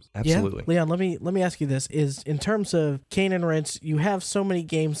modern times. Absolutely. Yeah. Leon, let me ask you this: is in terms of Cane and Rinse, you have so many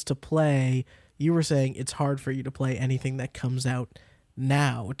games to play. You were saying it's hard for you to play anything that comes out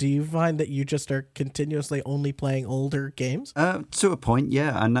now. Do you find that you just are continuously only playing older games? To a point,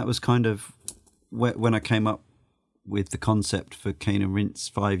 yeah. And that was kind of when I came up with the concept for Cane and Rinse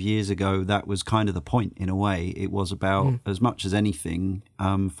 5 years ago. That was kind of the point in a way. It was about, as much as anything,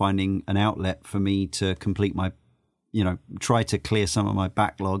 finding an outlet for me to complete my, try to clear some of my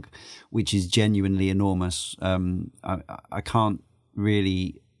backlog, which is genuinely enormous. I can't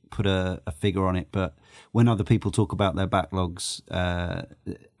really put a figure on it, but when other people talk about their backlogs,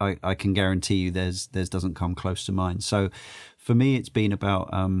 I can guarantee you theirs doesn't come close to mine. So for me, it's been about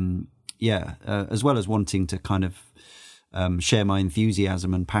as well as wanting to kind of share my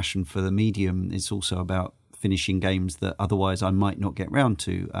enthusiasm and passion for the medium, it's also about finishing games that otherwise I might not get round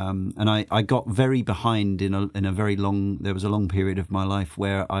to. And I got very behind in a very long. There was a long period of my life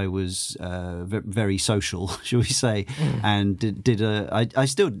where I was very social, shall we say, and I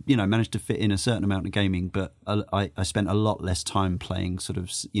still managed to fit in a certain amount of gaming, but I spent a lot less time playing sort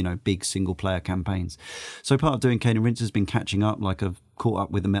of big single player campaigns. So part of doing Cane and Rinse has been catching up. Like I've caught up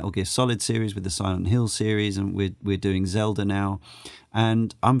with the Metal Gear Solid series, with the Silent Hill series, and we're doing Zelda now,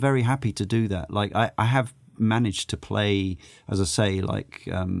 and I'm very happy to do that. Like I have managed to play, as I say,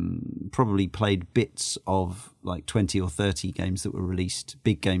 probably played bits of like 20 or 30 games that were released,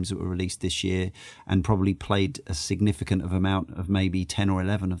 big games that were released this year, and probably played a significant amount of maybe 10 or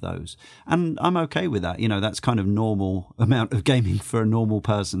 11 of those. And I'm okay with that. That's kind of normal amount of gaming for a normal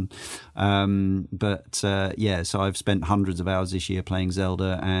person. So I've spent hundreds of hours this year playing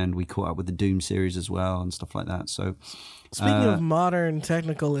Zelda, and we caught up with the Doom series as well and stuff like that. So speaking of modern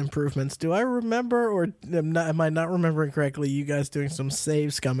technical improvements, do I remember, or am I not remembering correctly, you guys doing some save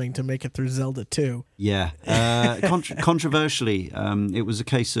scumming to make it through Zelda 2? Yeah. Controversially, it was a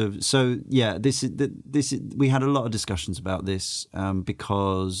case of, we had a lot of discussions about this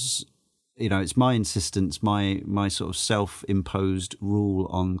because it's my insistence, my sort of self-imposed rule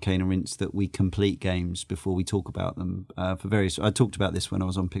on Cane and Rinse that we complete games before we talk about them for various. I talked about this when I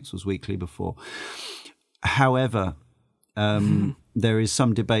was on Pixels Weekly before. However, there is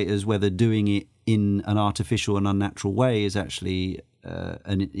some debate as whether doing it in an artificial and unnatural way is actually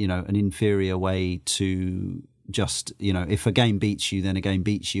an inferior way to just, if a game beats you, then a game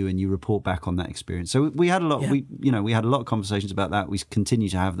beats you, and you report back on that experience. So we had a lot. Yeah. We had a lot of conversations about that. We continue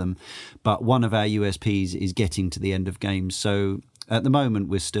to have them, but one of our USPs is getting to the end of games. So at the moment,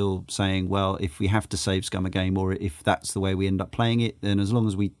 we're still saying, well, if we have to save scum a game, or if that's the way we end up playing it, then as long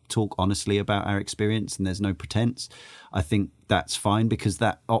as we talk honestly about our experience and there's no pretense, I think that's fine, because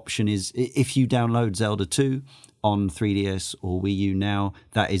that option is, if you download Zelda 2 on 3DS or Wii U now,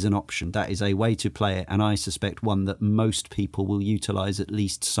 that is an option. That is a way to play it, and I suspect one that most people will utilize at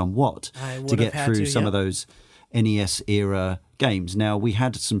least somewhat to get through some of those NES era games. Now, we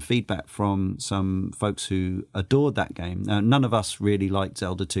had some feedback from some folks who adored that game. None of us really liked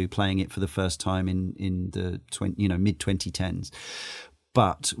Zelda 2 playing it for the first time in the mid 2010s,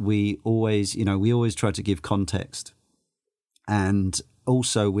 but we always try to give context, and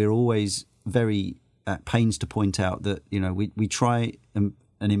also we're always very at pains to point out that we try and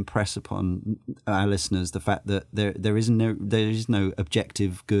impress upon our listeners the fact that there is no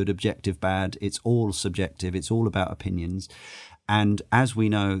objective good, objective bad. It's all subjective. It's all about opinions. And as we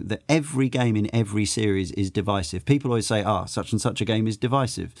know, that every game in every series is divisive. People always say, such and such a game is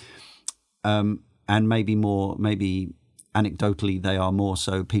divisive. And maybe anecdotally they are more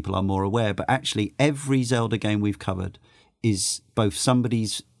so, people are more aware. But actually, every Zelda game we've covered is both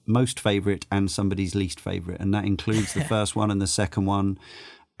somebody's most favorite and somebody's least favorite, and that includes the first one and the second one.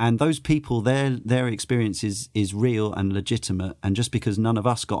 And those people, their experience is real and legitimate. And just because none of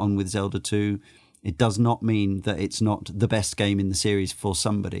us got on with Zelda 2, it does not mean that it's not the best game in the series for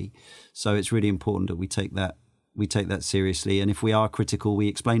somebody. So it's really important that we take that seriously. And if we are critical, we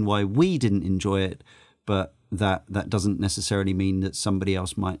explain why we didn't enjoy it, but that doesn't necessarily mean that somebody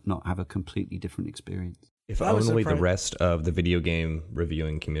else might not have a completely different experience. If only the rest of the video game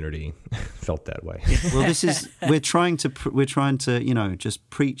reviewing community felt that way. Well, we're trying to just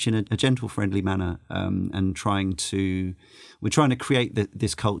preach in a gentle, friendly manner, and we're trying to create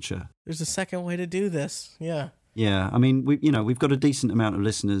this culture. There's a second way to do this. Yeah. Yeah, I mean, we've got a decent amount of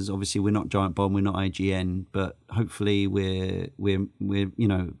listeners. Obviously, we're not Giant Bomb, we're not IGN, but hopefully we're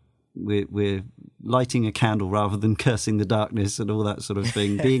lighting a candle rather than cursing the darkness and all that sort of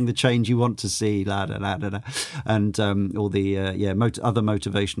thing, being the change you want to see, and all the other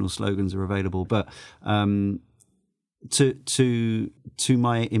motivational slogans are available. But to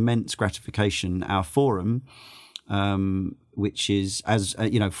my immense gratification, our forum, which is, as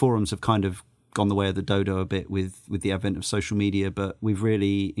forums have kind of gone the way of the dodo a bit with the advent of social media, but we've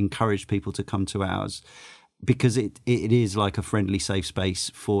really encouraged people to come to ours, because it is like a friendly, safe space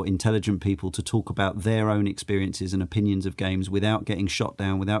for intelligent people to talk about their own experiences and opinions of games without getting shot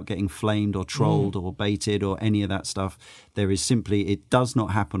down, without getting flamed or trolled or baited or any of that stuff. It does not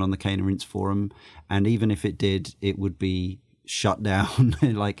happen on the Cane and Rinse forum, and even if it did, it would be shut down.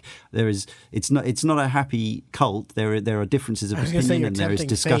 It's not a happy cult. There are differences of opinion, and there is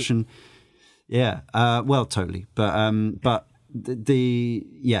discussion. Fate. Yeah, well, totally, but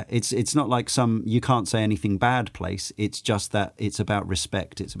it's not like some you can't say anything bad place. It's just that it's about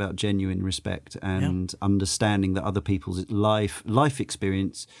respect. It's about genuine respect and understanding that other people's life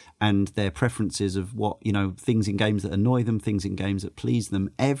experience and their preferences of what, things in games that annoy them, things in games that please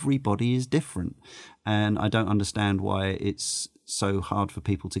them. Everybody is different, and I don't understand why it's so hard for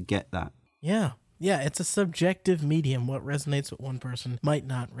people to get that. Yeah, it's a subjective medium. What resonates with one person might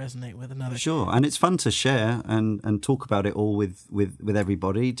not resonate with another. Sure, and it's fun to share and talk about it all with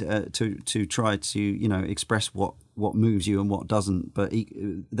everybody to try to express what moves you and what doesn't. But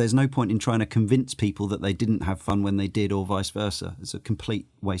there's no point in trying to convince people that they didn't have fun when they did, or vice versa. It's a complete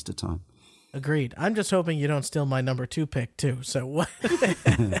waste of time. Agreed. I'm just hoping you don't steal my number 2 pick too. So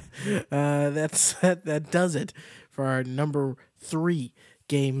that does it for our number 3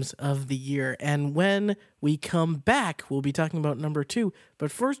 games of the year. And when we come back, we'll be talking about number 2. But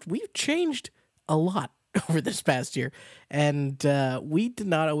first, we've changed a lot over this past year, and we did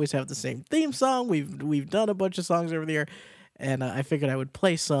not always have the same theme song. We've done a bunch of songs over the year, and I figured I would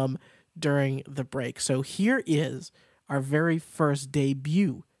play some during the break. So here is our very first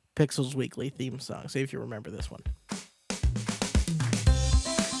debut Pixels Weekly theme song. See if you remember this one.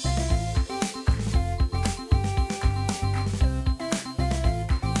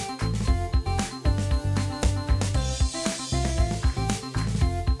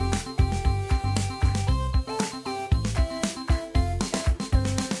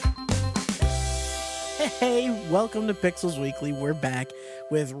 Hey, welcome to Pixels Weekly. We're back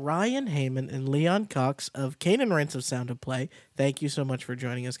with Ryan Heyman and Leon Cox of Kane and Rents of Sound of Play. Thank you so much for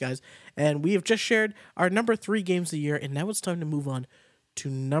joining us, guys. And we have just shared our number 3 games of the year, and now it's time to move on to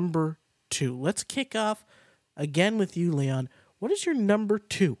number 2. Let's kick off again with you, Leon. What is your number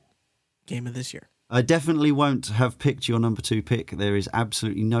 2 game of this year? I definitely won't have picked your number 2 pick. There is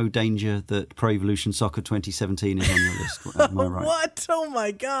absolutely no danger that Pro Evolution Soccer 2017 is on your list. Am I right? What? Oh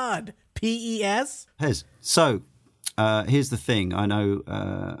my God. PES? Hez. So, here's the thing. I know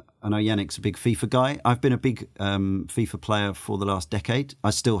Yannick's a big FIFA guy. I've been a big FIFA player for the last decade.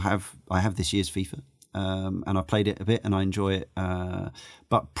 I have this year's FIFA. And I played it a bit and I enjoy it.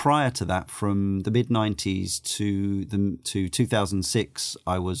 But prior to that, from the mid-90s to 2006,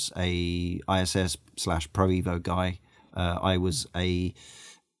 I was a ISS/Pro Evo guy. I was a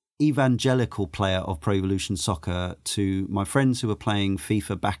evangelical player of Pro Evolution Soccer to my friends who were playing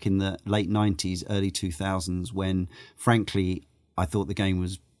FIFA back in the late 90s, early 2000s, when, frankly, I thought the game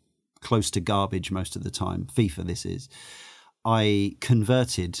was close to garbage most of the time. FIFA, this is. I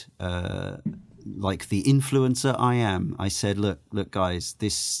converted... like the influencer I am, I said, look, guys,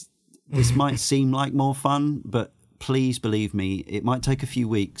 this might seem like more fun, but please believe me, it might take a few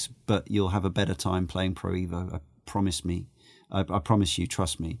weeks, but you'll have a better time playing Pro Evo. I promise you,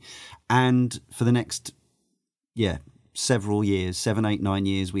 trust me. And for the next, several years, 7, 8, 9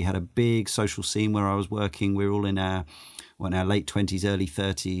 years, we had a big social scene where I was working. We were all in our late 20s, early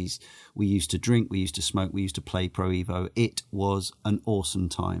 30s. We used to drink, we used to smoke, we used to play Pro Evo. It was an awesome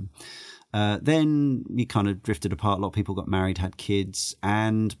time. Then we kind of drifted apart. A lot of people got married, had kids,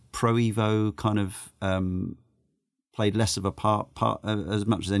 and Pro Evo kind of played less of a part as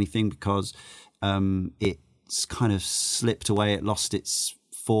much as anything because it's kind of slipped away. It lost its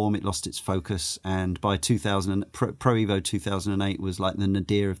form, it lost its focus, and by Pro Evo 2008 was like the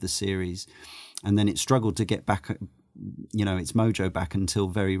nadir of the series, and then it struggled to get back, its mojo back until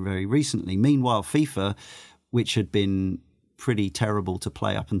very, very recently. Meanwhile, FIFA, which had been pretty terrible to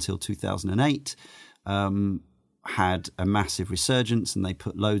play up until 2008, had a massive resurgence, and they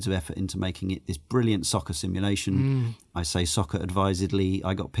put loads of effort into making it this brilliant soccer simulation. I say soccer advisedly.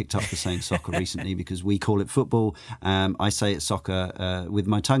 I got picked up for saying soccer recently because we call it football. I say it's soccer with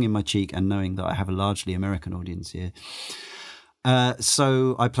my tongue in my cheek and knowing that I have a largely American audience here.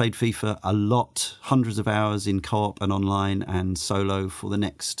 So I played FIFA a lot, hundreds of hours in co-op and online and solo for the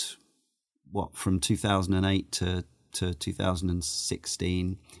next, from 2008 to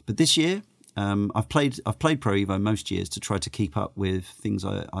 2016. But this year, I've played Pro Evo most years to try to keep up with things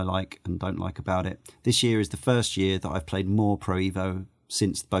I like and don't like about it. This year is the first year that I've played more Pro Evo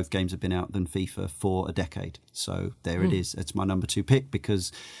since both games have been out than FIFA for a decade. So there it is. It's my number 2 pick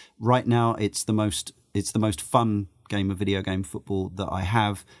because right now it's the most fun game of video game football that I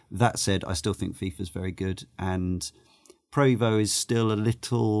have. That said, I still think FIFA's very good, and Pro Evo is still a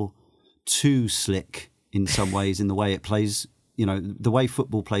little too slick in some ways in the way it plays. The way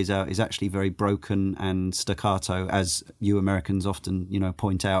football plays out is actually very broken and staccato, as you Americans often,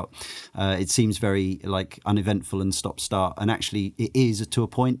 point out. It seems very like uneventful and stop-start, and actually it is to a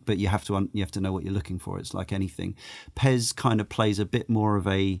point, but you have to know what you're looking for. It's like anything. PES kind of plays a bit more of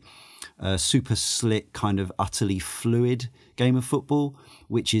a a super slick, kind of utterly fluid game of football,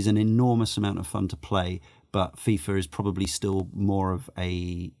 which is an enormous amount of fun to play. But FIFA is probably still more of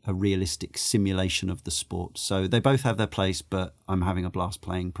a realistic simulation of the sport. So they both have their place, but I'm having a blast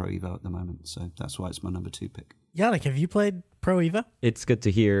playing Pro Evo at the moment. So that's why it's my number 2 pick. Yannick, have you played Pro Evo? It's good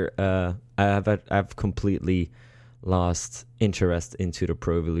to hear. I've completely lost interest into the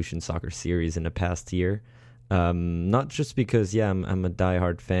Pro Evolution Soccer series in the past year. Not just because, I'm a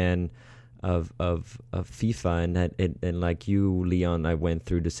diehard fan of FIFA, and like you, Leon, I went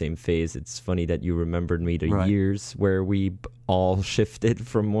through the same phase. It's funny that you remembered me the years where we all shifted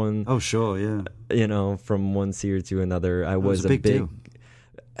from one. Oh, sure, yeah. From one series to another. I was a big deal.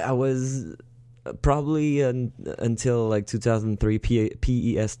 I was probably until like 2003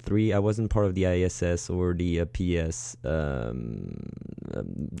 PES3. I wasn't part of the ISS or the PS up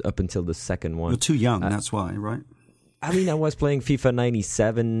until the second one. You're too young, that's why, right? I mean, I was playing FIFA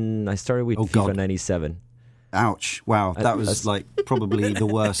 97. I started with FIFA 97. Ouch. Wow. That was like probably the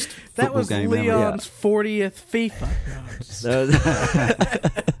worst football game ever. That was Leon's 40th FIFA.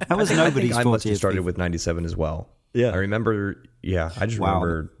 That was nobody's 40th. I must have started with 97 as well. Yeah. I remember, I just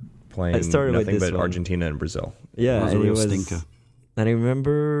remember playing nothing but Argentina and Brazil. Yeah. It was a real stinker. And I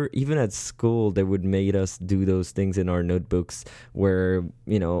remember even at school, they would make us do those things in our notebooks where,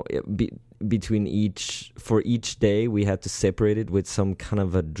 for each day we had to separate it with some kind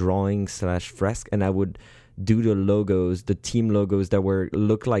of a drawing / fresque, and I would do the team logos that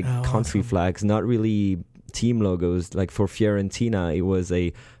looked like country flags, not really team logos. Like for Fiorentina, it was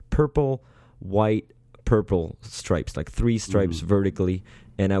a purple, white, purple stripes, like 3 stripes vertically,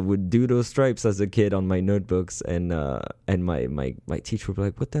 and I would do those stripes as a kid on my notebooks, and my teacher would be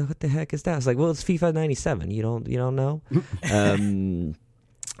like, what the heck is that? I was like, well, it's FIFA 97. You don't know.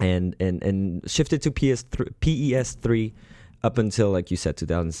 And shifted to PES3 up until, like you said,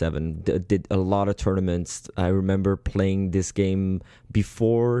 2007. Did a lot of tournaments. I remember playing this game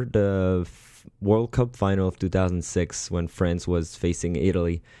before the World Cup final of 2006 when France was facing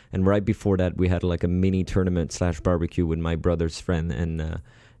Italy, and right before that we had like a mini tournament / barbecue with my brother's friend and a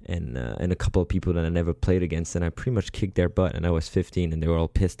couple of people that I never played against, and I pretty much kicked their butt, and I was 15 and they were all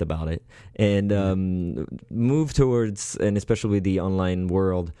pissed about it, and moved towards, and especially the online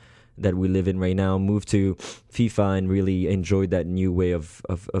world that we live in right now, moved to FIFA and really enjoyed that new way of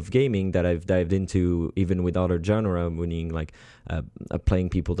gaming that I've dived into, even with other genre, meaning like playing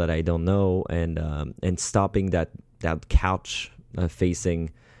people that I don't know, and stopping that couch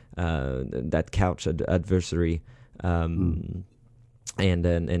facing that couch adversary. And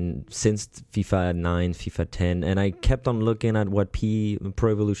since FIFA 9, FIFA 10, and I kept on looking at what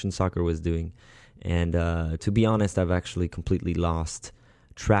Pro Evolution Soccer was doing, and to be honest, I've actually completely lost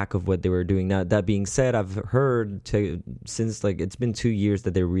track of what they were doing. Now, that being said, I've heard since like it's been 2 years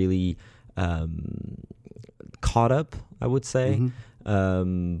that they're really caught up, I would say.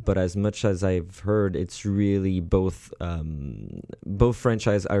 But as much as I've heard, it's really both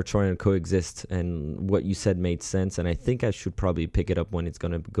franchises are trying to coexist, and what you said made sense, and I think I should probably pick it up when it's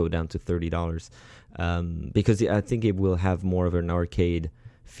going to go down to $30, because I think it will have more of an arcade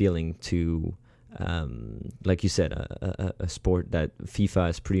feeling to, like you said, a sport that FIFA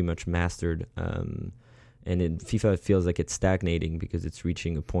has pretty much mastered, and FIFA feels like it's stagnating because it's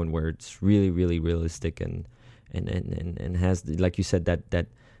reaching a point where it's really, really realistic and has, like you said, that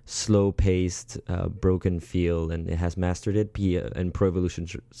slow-paced, broken feel, and it has mastered it. And Pro Evolution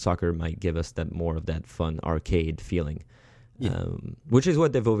Soccer might give us that more of that fun arcade feeling, which is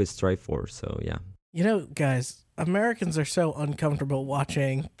what they've always strived for. So yeah. Guys, Americans are so uncomfortable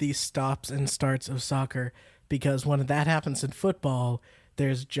watching these stops and starts of soccer because when that happens in football,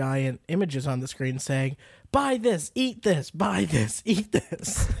 there's giant images on the screen saying, "Buy this, eat this, buy this, eat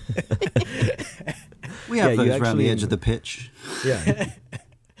this." We have those around the edge of the pitch. Yeah.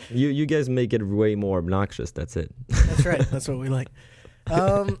 You guys make it way more obnoxious. That's it. That's right. That's what we like.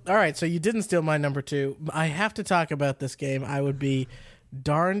 All right. So you didn't steal my number 2. I have to talk about this game. I would be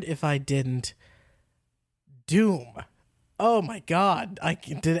darned if I didn't. Doom. Oh my God.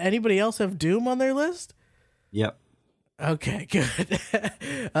 Did anybody else have Doom on their list? Yep. Okay, good.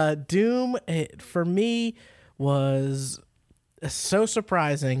 Doom, for me, was so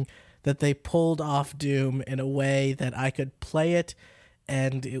surprising that they pulled off Doom in a way that I could play it,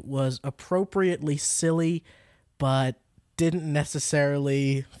 and it was appropriately silly, but didn't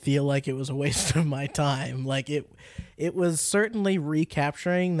necessarily feel like it was a waste of my time. Like it was certainly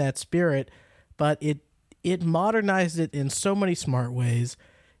recapturing that spirit, but it modernized it in so many smart ways.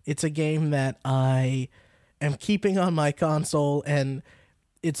 It's a game that I am keeping on my console, and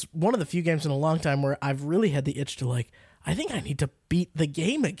it's one of the few games in a long time where I've really had the itch to, like, I think I need to beat the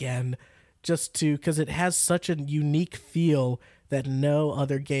game again just to, because it has such a unique feel that no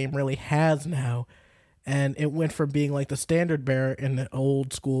other game really has now. And it went from being like the standard bearer in the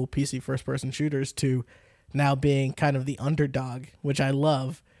old school PC first-person shooters to now being kind of the underdog, which I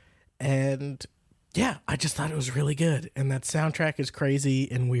love. And yeah, I just thought it was really good. And that soundtrack is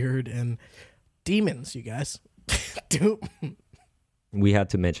crazy and weird. And demons, you guys. Doom. We had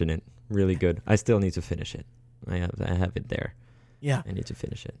to mention it. Really good. I still need to finish it. I have it there. Yeah. I need to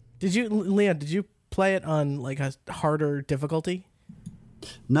finish it. Leon, did you play it on like a harder difficulty?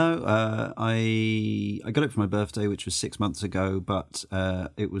 No, I got it for my birthday, which was 6 months ago, but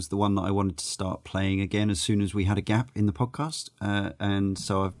it was the one that I wanted to start playing again as soon as we had a gap in the podcast. And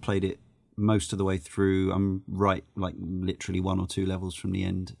so I've played it most of the way through. I'm right, like literally 1 or 2 levels from the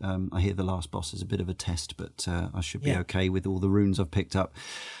end. I hear the last boss is a bit of a test, but I should be okay with all the runes I've picked up.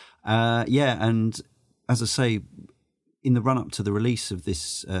 And as I say, in the run-up to the release of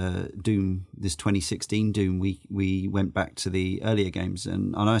this Doom, this 2016 Doom, we went back to the earlier games,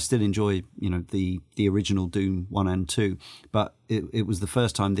 and I still enjoy, the original Doom 1 and 2, but it was the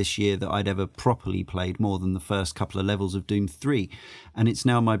first time this year that I'd ever properly played more than the first couple of levels of Doom 3, and it's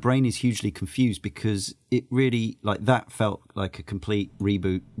now, my brain is hugely confused because it really, like, that felt like a complete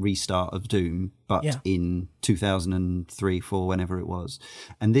reboot, restart of Doom, but in 2003, 4, whenever it was.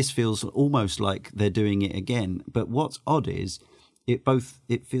 And this feels almost like they're doing it again. But what's odd is it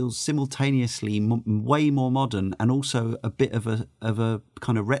feels simultaneously way more modern and also a bit of a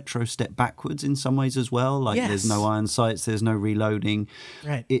kind of retro step backwards in some ways as well. Like there's no iron sights, there's no reloading.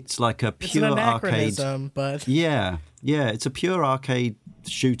 Right. It's like a pure it's an arcade. But yeah, it's a pure arcade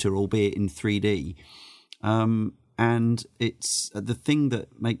shooter, albeit in 3D. And it's the thing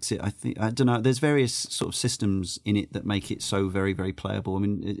that makes it, I don't know, there's various sort of systems in it that make it so very, very playable. I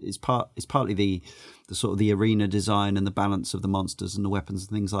mean, it's partly the sort of the arena design and the balance of the monsters and the weapons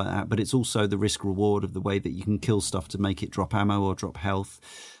and things like that, but it's also the risk reward of the way that you can kill stuff to make it drop ammo or drop health.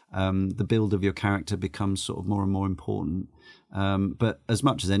 The build of your character becomes sort of more and more important. But as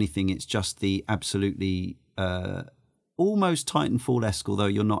much as anything, it's just the absolutely almost Titanfall-esque, although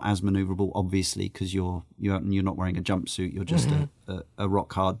you're not as maneuverable, obviously, because you're not wearing a jumpsuit. You're just a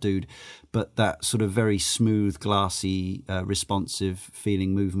rock-hard dude. But that sort of very smooth, glassy, responsive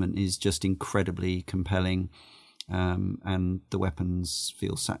feeling movement is just incredibly compelling. And the weapons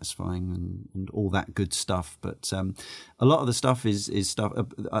feel satisfying and all that good stuff. But a lot of the stuff is stuff,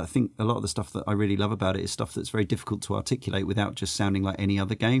 I think a lot of the stuff that I really love about it is stuff that's very difficult to articulate without just sounding like any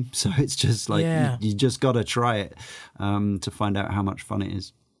other game. So it's just like, you just got to try it to find out how much fun it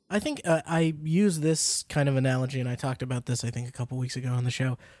is. I think I use this kind of analogy, and I talked about this, I think, a couple weeks ago on the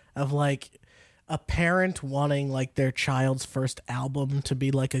show, of like a parent wanting like their child's first album to be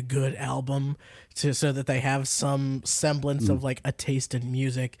like a good album so that they have some semblance of like a taste in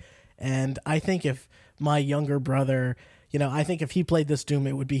music. And I think if my younger brother, I think if he played this Doom,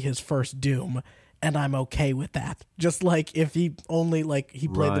 it would be his first Doom. And I'm okay with that. Just like if he only he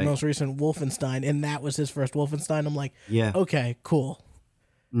played the most recent Wolfenstein and that was his first Wolfenstein, I'm like, okay, cool.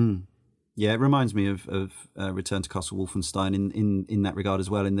 Yeah, it reminds me of Return to Castle Wolfenstein in that regard as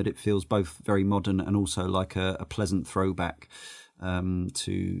well, in that it feels both very modern and also like a pleasant throwback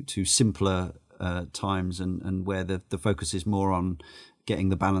to simpler times and where the focus is more on getting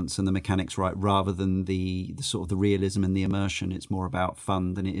the balance and the mechanics right rather than the sort of the realism and the immersion. It's more about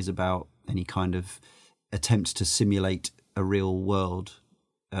fun than it is about any kind of attempt to simulate a real world,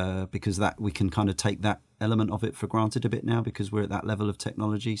 because that we can kind of take that element of it for granted a bit now because we're at that level of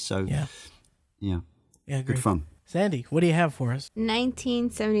technology. So yeah, good fun. Sandy, what do you have for us?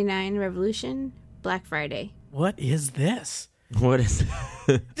 1979 Revolution, Black Friday. What is this? What is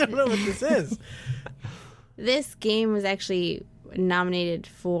I don't know what this is. This game was actually nominated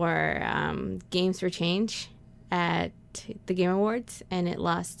for Games for Change at the Game Awards, and it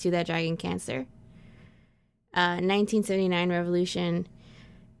lost to That Dragon Cancer. 1979 Revolution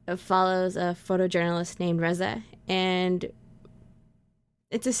follows a photojournalist named Reza, and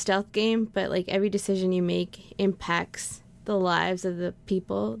it's a stealth game, but like every decision you make impacts the lives of the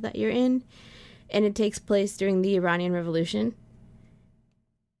people that you're in, and it takes place during the Iranian Revolution.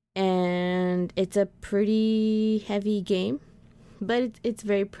 And it's a pretty heavy game, but it's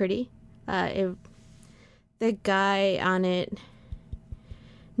very pretty. The guy on it,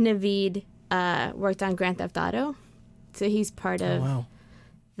 Naveed, worked on Grand Theft Auto, so he's part of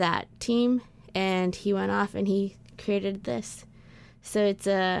that team, and he went off and he created this. So it's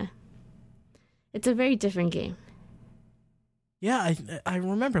a very different game. Yeah, I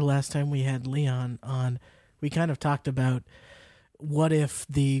remember last time we had Leon on, we kind of talked about what if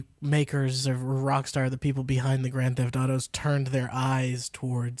the makers of Rockstar, the people behind the Grand Theft Autos, turned their eyes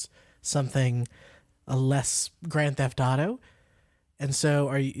towards something a less Grand Theft Auto? And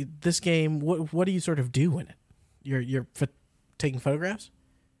so, this game? What do you sort of do in it? You're taking photographs?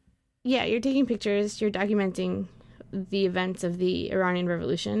 Yeah, you're taking pictures. You're documenting the events of the Iranian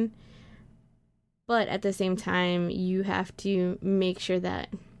Revolution, but at the same time, you have to make sure that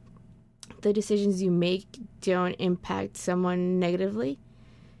the decisions you make don't impact someone negatively.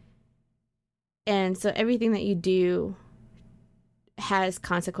 And so everything that you do has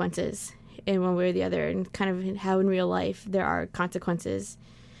consequences in one way or the other, and kind of how in real life there are consequences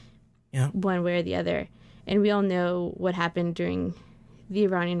one way or the other. And we all know what happened during the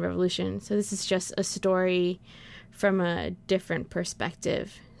Iranian Revolution. So this is just a story from a different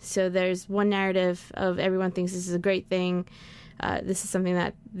perspective. So there's one narrative of everyone thinks this is a great thing. This is something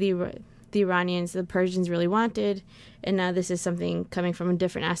that the Iranians, the Persians really wanted. And now this is something coming from a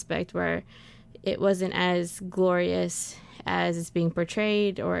different aspect where it wasn't as glorious as it's being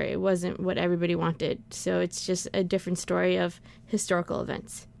portrayed, or it wasn't what everybody wanted. So it's just a different story of historical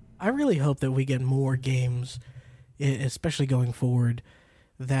events. I really hope that we get more games, especially going forward,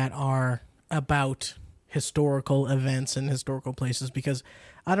 that are about historical events and historical places, because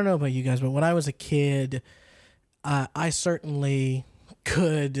I don't know about you guys, but when I was a kid, I certainly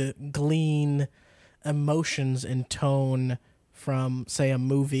could glean emotions and tone from, say, a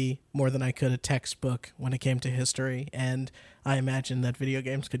movie more than I could a textbook when it came to history, and I imagine that video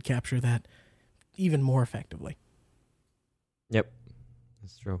games could capture that even more effectively. Yep,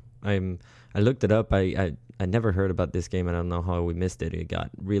 that's true. I looked it up. I never heard about this game. I don't know how we missed it. It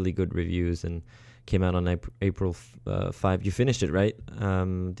got really good reviews and came out on April 5. You finished it, right?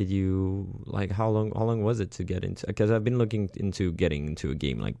 Did you, like, how long was it to get into? Because I've been looking into getting into a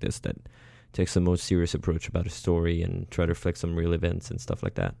game like this that takes a more serious approach about a story and try to reflect some real events and stuff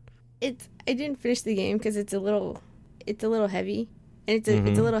like that. I didn't finish the game because it's a little heavy, and it's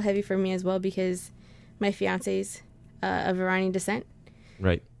a little heavy for me as well, because my fiance's of Iranian descent,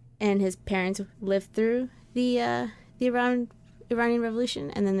 right? And his parents lived through the Iranian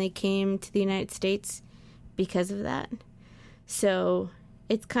Revolution, and then they came to the United States because of that. So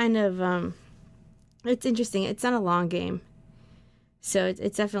it's kind of it's interesting. It's not a long game. So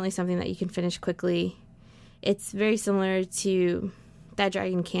it's definitely something that you can finish quickly. It's very similar to That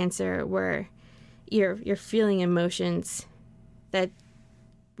Dragon Cancer, where you're feeling emotions that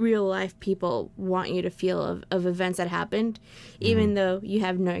real life people want you to feel of events that happened, even though you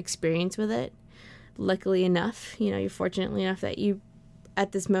have no experience with it. Luckily enough, you're fortunately enough that you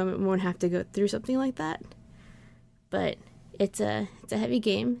at this moment won't have to go through something like that. But it's a heavy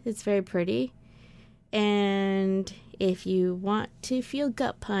game. It's very pretty. And if you want to feel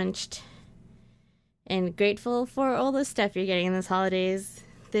gut punched and grateful for all the stuff you're getting in this holidays,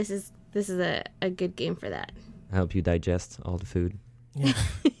 this is a good game for that. Help you digest all the food. Yeah.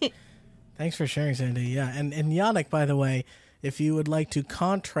 Thanks for sharing, Sandy. Yeah, and Yannick, by the way, if you would like to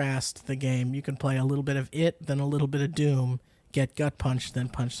contrast the game, you can play a little bit of it, then a little bit of Doom, get gut punched, then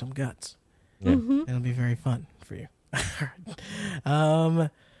punch some guts. Yeah. It'll be very fun for you. All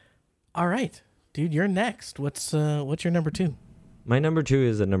right. Dude, you're next. What's your number 2? My number 2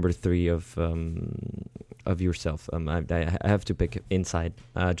 is a number 3 of yourself. I have to pick Inside,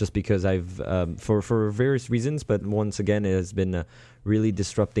 just because I've for various reasons, but once again it has been really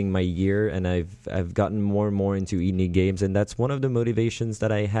disrupting my year, and I've gotten more and more into indie games, and that's one of the motivations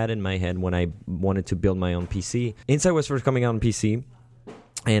that I had in my head when I wanted to build my own PC. Inside was first coming out on PC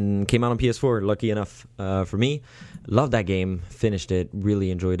and came out on PS4, lucky enough for me. Loved that game, finished it,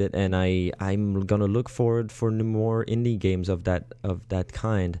 really enjoyed it, and I'm gonna look forward for more indie games of that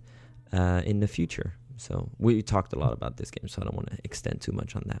kind in the future. So we talked a lot about this game, so I don't want to extend too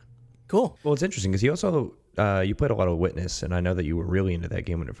much on that. Cool. Well, it's interesting because you also you played a lot of Witness, and I know that you were really into that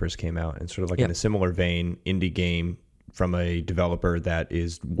game when it first came out, and sort of like in a similar vein, indie game from a developer that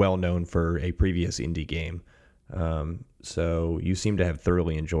is well known for a previous indie game. So you seem to have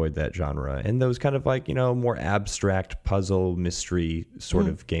thoroughly enjoyed that genre and those kind of like, more abstract puzzle mystery sort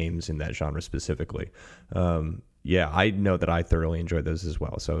of games in that genre specifically. Yeah, I know that I thoroughly enjoyed those as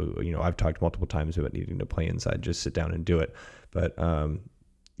well. So, I've talked multiple times about needing to play Inside, just sit down and do it. But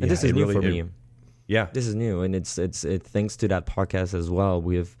this is new for me. Yeah, this is new, and it's thanks to that podcast as well.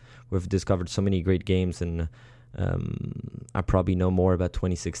 We've discovered so many great games, and I probably know more about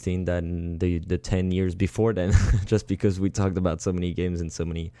 2016 than the 10 years before then, just because we talked about so many games and so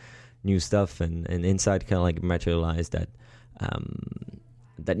many new stuff, and Inside kind of like materialized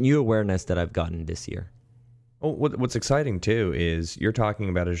that new awareness that I've gotten this year. Well, what's exciting too is you're talking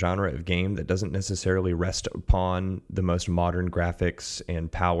about a genre of game that doesn't necessarily rest upon the most modern graphics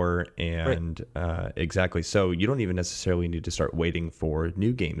and power and exactly. So you don't even necessarily need to start waiting for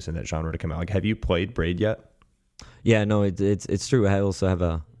new games in that genre to come out. Like, have you played Braid yet? Yeah, no, it's true. I also have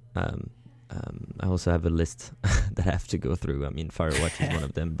a list that I have to go through. I mean, Firewatch is one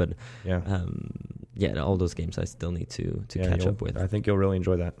of them, but all those games I still need to catch up with. I think you'll really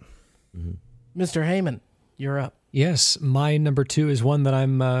enjoy that. Mm-hmm. Mr. Heyman, you're up. Yes, my number 2 is one that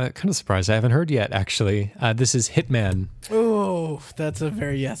I'm kind of surprised I haven't heard yet, actually. This is Hitman. Oh, that's a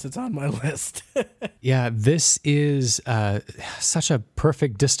very yes. It's on my list. Yeah, this is such a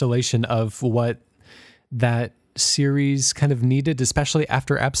perfect distillation of what that series kind of needed, especially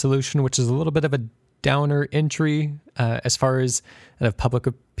after Absolution, which is a little bit of a downer entry as far as public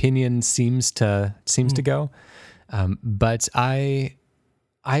opinion seems to go. But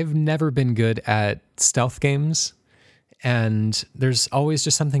I've never been good at stealth games, and there's always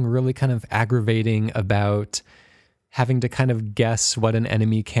just something really kind of aggravating about having to kind of guess what an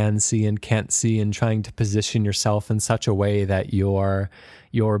enemy can see and can't see, and trying to position yourself in such a way that your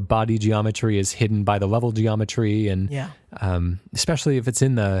body geometry is hidden by the level geometry. And especially if it's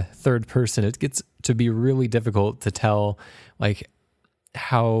in the third person, it gets to be really difficult to tell like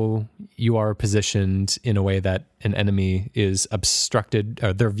how you are positioned in a way that an enemy is obstructed,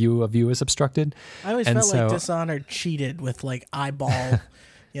 or their view of you is obstructed. I always felt like Dishonored cheated with like eyeball,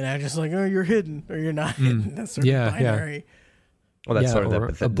 just like, oh, you're hidden or you're not hidden. That's sort of binary. Yeah. Well, that's sort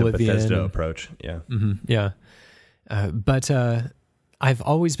of the Bethesda approach. Yeah. Mm-hmm, but I've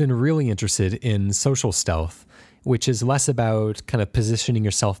always been really interested in social stealth, which is less about kind of positioning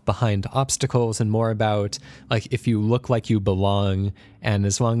yourself behind obstacles and more about like if you look like you belong, and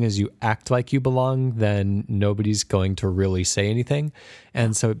as long as you act like you belong, then nobody's going to really say anything.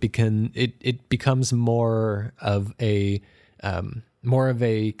 And so it becomes more of a kind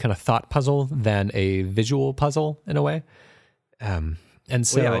of thought puzzle than a visual puzzle in a way. And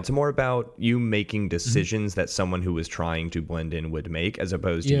so it's more about you making decisions that someone who was trying to blend in would make, as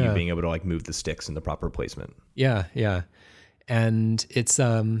opposed to you being able to like move the sticks in the proper placement. Yeah. And it's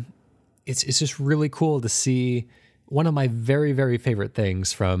just really cool to see one of my very, very favorite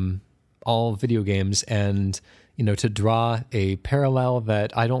things from all video games, and to draw a parallel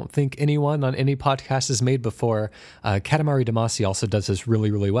that I don't think anyone on any podcast has made before. Katamari Damacy also does this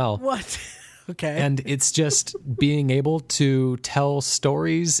really, really well. What? Okay. And it's just being able to tell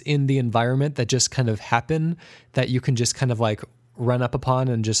stories in the environment that just kind of happen, that you can just kind of like run up upon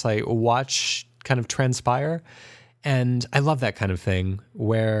and just like watch kind of transpire. And I love that kind of thing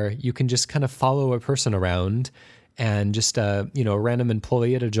where you can just kind of follow a person around, and just a random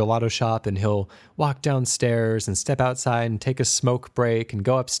employee at a gelato shop, and he'll walk downstairs and step outside and take a smoke break and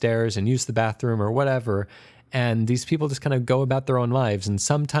go upstairs and use the bathroom or whatever. And these people just kind of go about their own lives. And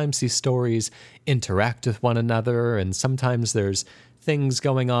sometimes these stories interact with one another, and sometimes there's things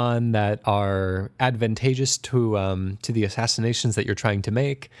going on that are advantageous to the assassinations that you're trying to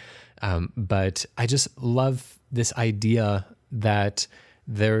make. But I just love this idea that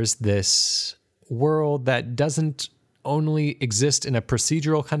there's this world that doesn't only exist in a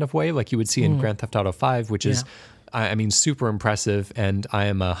procedural kind of way like you would see in Grand Theft Auto 5, which is super impressive, and I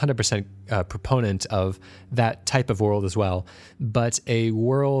am 100% proponent of that type of world as well. But a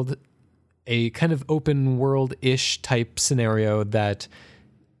kind of open world-ish type scenario that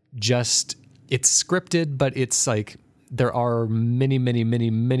just, it's scripted, but it's like there are many, many, many,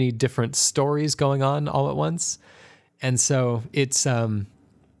 many different stories going on all at once. And so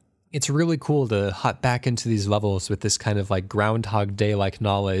it's really cool to hop back into these levels with this kind of like Groundhog Day-like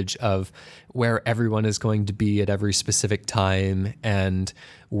knowledge of where everyone is going to be at every specific time, and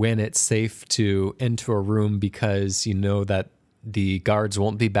when it's safe to enter a room because you know that the guards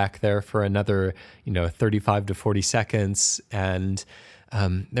won't be back there for another 35 to 40 seconds. And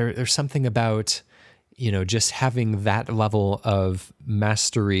there's something about just having that level of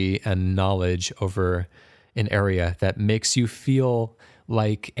mastery and knowledge over an area that makes you feel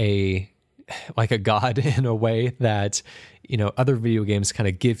like a god in a way that other video games kind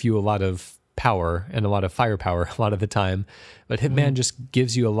of give you a lot of power and a lot of firepower a lot of the time, but Hitman just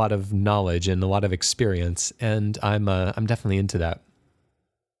gives you a lot of knowledge and a lot of experience, and I'm definitely into that.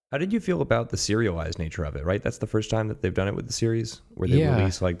 How did you feel about the serialized nature of it? Right, that's the first time that they've done it with the series, where they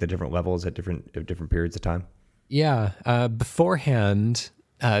release like the different levels at different periods of time. Yeah, beforehand.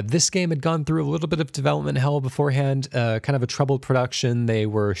 This game had gone through a little bit of development hell beforehand, kind of a troubled production. They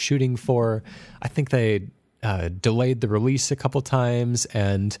were shooting for, I think they delayed the release a couple times,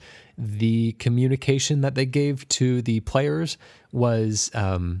 and the communication that they gave to the players was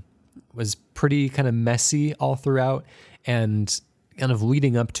was pretty kind of messy all throughout, and kind of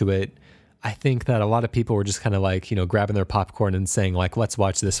leading up to it, I think that a lot of people were just kind of like, grabbing their popcorn and saying like, let's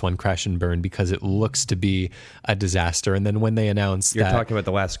watch this one crash and burn because it looks to be a disaster. And then when they announced You're talking about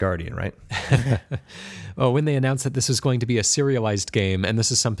The Last Guardian, right? Well, when they announced that this is going to be a serialized game, and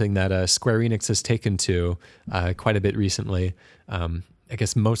this is something that Square Enix has taken to quite a bit recently, I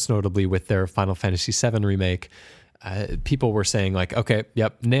guess most notably with their Final Fantasy VII remake, people were saying like, okay,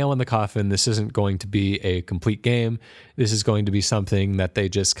 yep, nail in the coffin. This isn't going to be a complete game. This is going to be something that they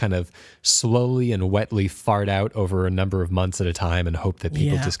just kind of slowly and wetly fart out over a number of months at a time and hope that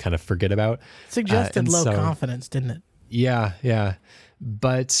people just kind of forget about. Suggested low confidence, didn't it? Yeah.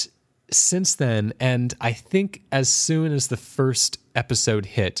 But since then, and I think as soon as the first episode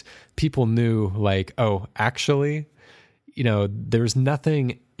hit, people knew like, oh, actually, there's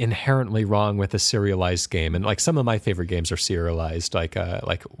nothing inherently wrong with a serialized game. And like some of my favorite games are serialized, like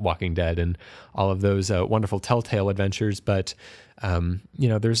Walking Dead and all of those wonderful Telltale adventures. But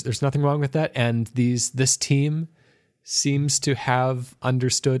there's nothing wrong with that. And this team seems to have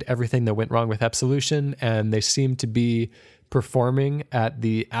understood everything that went wrong with Absolution, and they seem to be performing at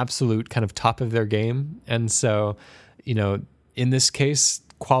the absolute kind of top of their game. And so, in this case,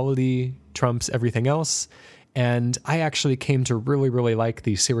 quality trumps everything else. And I actually came to really, really like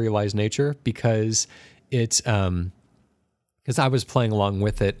the serialized nature because because I was playing along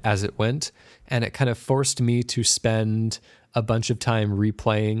with it as it went, and it kind of forced me to spend a bunch of time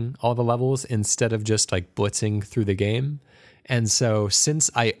replaying all the levels instead of just like blitzing through the game. And so since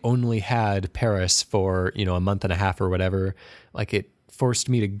I only had Paris for, a month and a half or whatever, like it forced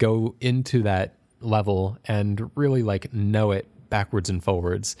me to go into that level and really like know it backwards and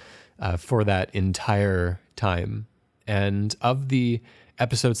forwards for that entire time. And of the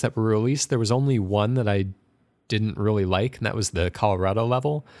episodes that were released, there was only one that I didn't really like, and that was the Colorado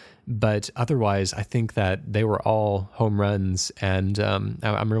level. But otherwise, I think that they were all home runs, and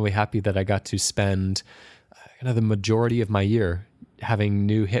I'm really happy that I got to spend kind of the majority of my year having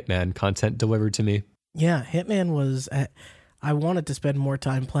new Hitman content delivered to me. Yeah, Hitman was... I wanted to spend more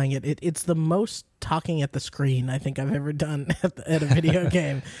time playing it. It's the most talking at the screen I think I've ever done at a video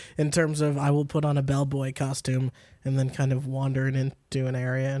game, in terms of I will put on a bellboy costume and then kind of wander into an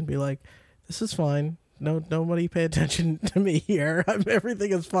area and be like, this is fine. No, nobody pay attention to me here.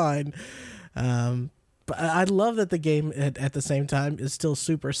 Everything is fine. But I love that the game at the same time is still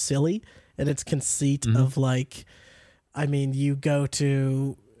super silly, and its conceit of like, I mean, you go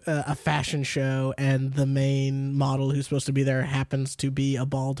to a fashion show and the main model who's supposed to be there happens to be a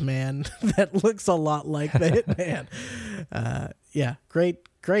bald man that looks a lot like the Hitman. Yeah,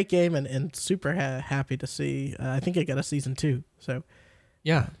 great game, and super happy to see. I think I got a season 2, so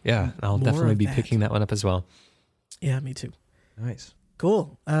yeah, I'll definitely be picking that one up as well. Yeah, me too. Nice,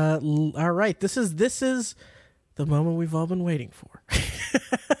 cool. All right, this is the moment we've all been waiting for.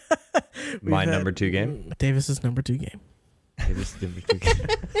 My number 2 game. Davis's number 2 game.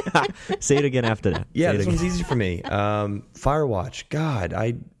 Say it again after that. Yeah, this one's easy for me. Firewatch. God,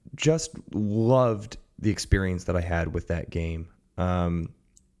 I just loved the experience that I had with that game.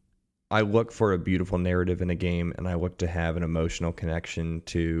 I look for a beautiful narrative in a game, and I look to have an emotional connection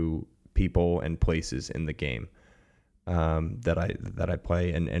to people and places in the game that I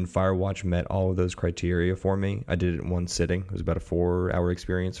play. And Firewatch met all of those criteria for me. I did it in one sitting. It was about a 4-hour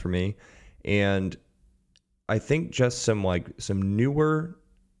experience for me. And I think just some newer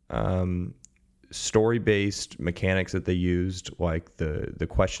story-based mechanics that they used, like the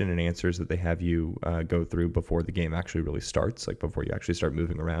question and answers that they have you go through before the game actually really starts, like before you actually start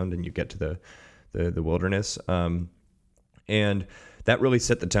moving around and you get to the wilderness. And that really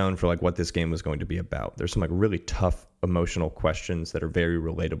set the tone for like what this game was going to be about. There's some like really tough emotional questions that are very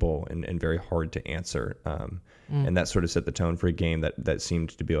relatable and very hard to answer. And that sort of set the tone for a game that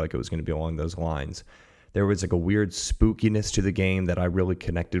seemed to be like it was going to be along those lines. There was like a weird spookiness to the game that I really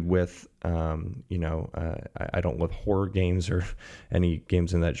connected with. I don't love horror games or any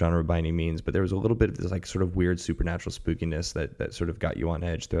games in that genre by any means, but there was a little bit of this like sort of weird supernatural spookiness that sort of got you on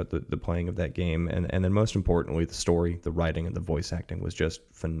edge throughout the playing of that game. And then most importantly, the story, the writing, and the voice acting was just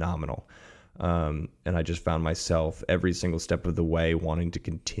phenomenal. And I just found myself every single step of the way wanting to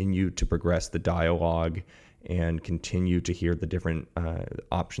continue to progress the dialogue and continue to hear the different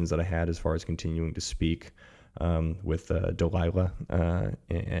options that I had as far as continuing to speak with Delilah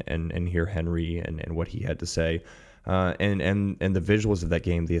and hear Henry and what he had to say. And the visuals of that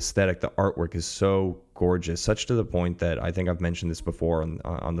game, the aesthetic, the artwork is so gorgeous, such to the point that I think I've mentioned this before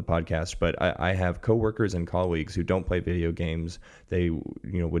on the podcast, but I have coworkers and colleagues who don't play video games. They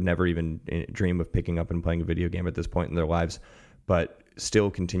would never even dream of picking up and playing a video game at this point in their lives. but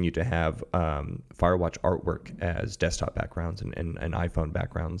still continue to have Firewatch artwork as desktop backgrounds and iPhone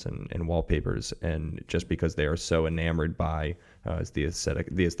backgrounds and wallpapers, and just because they are so enamored by the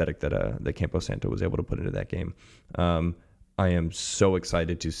aesthetic that Campo Santo was able to put into that game. I am so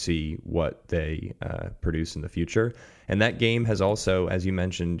excited to see what they produce in the future. And that game has also, as you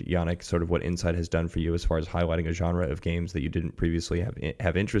mentioned, Yannick, sort of what Inside has done for you as far as highlighting a genre of games that you didn't previously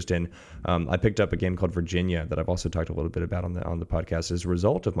have interest in. I picked up a game called Virginia that I've also talked a little bit about on the podcast as a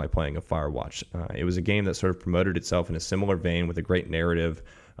result of my playing of Firewatch. It was a game that sort of promoted itself in a similar vein with a great narrative.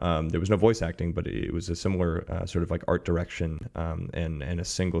 There was no voice acting, but it was a similar sort of like art direction and a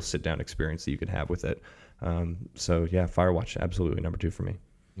single sit-down experience that you could have with it. So yeah, Firewatch, absolutely number 2 for me.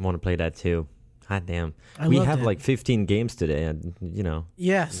 I want to play that too. God damn. I we loved have it. like 15 games today, and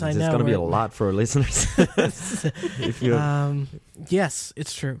Yes, I know. it's going to be a right? lot for our listeners. If you, Yes,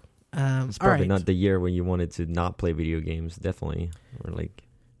 it's true. it's all probably right. not the year when you wanted to not play video games. Definitely, or like.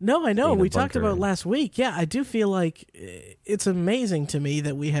 No, I know. stay in a We talked bunker. about last week. Yeah, I do feel like it's amazing to me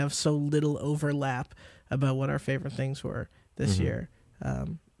that we have so little overlap about what our favorite things were this year.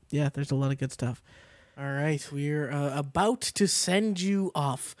 Yeah, there's a lot of good stuff. All right, we're about to send you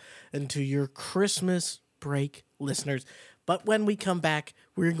off into your Christmas break, listeners. But when we come back,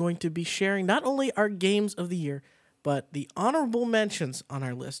 we're going to be sharing not only our games of the year, but the honorable mentions on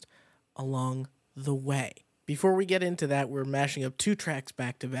our list along the way. Before we get into that, we're mashing up 2 tracks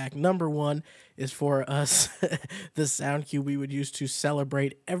back to back. Number 1 is for us, the sound cue we would use to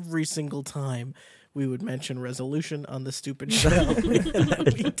celebrate every single time we would mention Resolution on the stupid show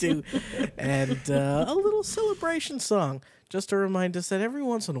that we do. And a little celebration song, just to remind us that every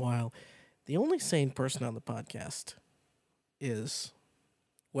once in a while, the only sane person on the podcast is,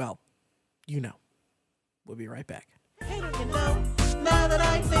 well, you know. We'll be right back. Hey, don't you know, now that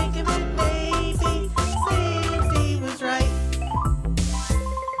I think of it, maybe Sandy was right.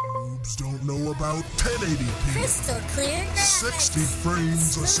 Noobs don't know about 1080p. Crystal clear graphics. 60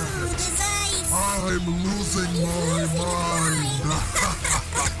 frames a Smooth second. as ice. I'm losing my mind.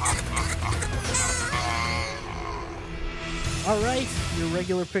 All right, your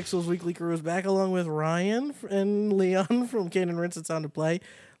regular Pixels Weekly crew is back along with Ryan and Leon from Kane and Rinse It's On to Play.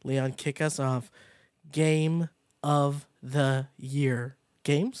 Leon, kick us off. Game of the year.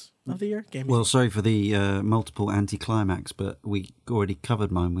 Games of the year? Game Well, sorry for the multiple anticlimax, but we already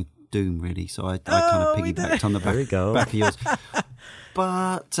covered mine with Doom, really. So I kind of we did. piggybacked on the There you go. back of yours.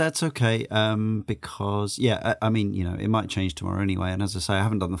 But that's okay, because, yeah, I mean, you know, it might change tomorrow anyway. And as I say, I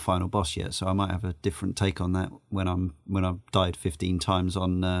haven't done the final boss yet, so I might have a different take on that when I've died 15 times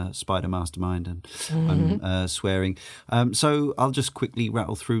on Spider Mastermind and I'm swearing. So I'll just quickly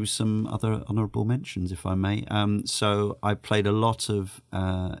rattle through some other honourable mentions, if I may. So I played a lot of,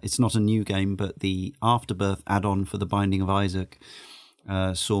 it's not a new game, but the Afterbirth add-on for The Binding of Isaac.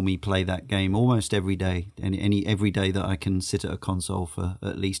 Saw me play that game almost every day, every day that I can sit at a console for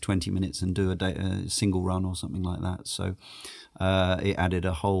at least 20 minutes and do a single run or something like that. So it added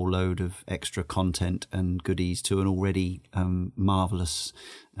a whole load of extra content and goodies to an already marvellous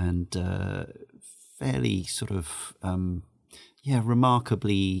and fairly sort of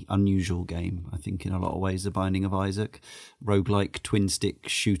remarkably unusual game, I think, in a lot of ways. The Binding of Isaac, roguelike twin stick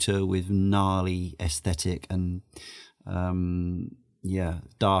shooter with gnarly aesthetic and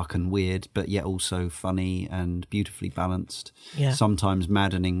dark and weird, but yet also funny and beautifully balanced. Yeah. Sometimes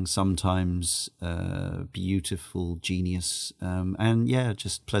maddening, sometimes beautiful genius, and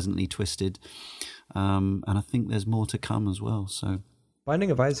just pleasantly twisted. And I think there's more to come as well. So,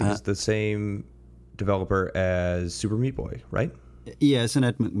 Binding of Isaac is the same developer as Super Meat Boy, right? Yeah, it's an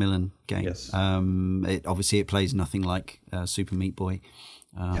Ed McMillan game. Yes. It plays nothing like Super Meat Boy.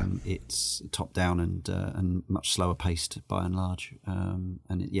 It's top down and much slower paced by and large,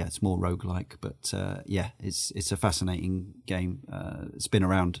 it's more roguelike, but it's a fascinating game. It's been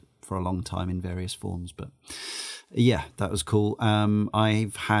around for a long time in various forms, but that was cool.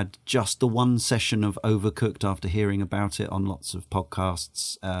 I've had just the one session of Overcooked after hearing about it on lots of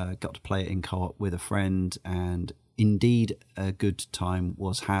podcasts. Got to play it in co-op with a friend, and indeed a good time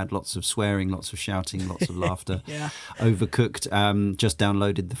was had. Lots of swearing, lots of shouting, lots of laughter. Yeah. Overcooked. Just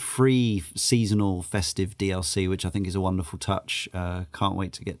downloaded the free seasonal festive DLC, which I think is a wonderful touch. Can't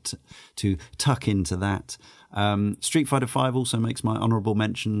wait to get to tuck into that. Street Fighter V also makes my honourable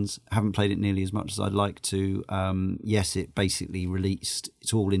mentions. Haven't played it nearly as much as I'd like to. Yes, it basically released,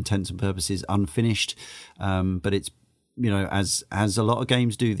 to all intents and purposes, unfinished, but it's as a lot of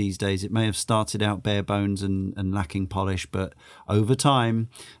games do these days, it may have started out bare bones and lacking polish, but over time,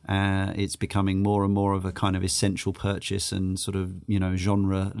 it's becoming more and more of a kind of essential purchase and sort of,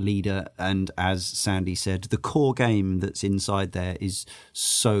 genre leader. And as Sandy said, the core game that's inside there is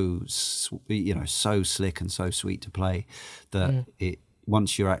so slick and so sweet to play that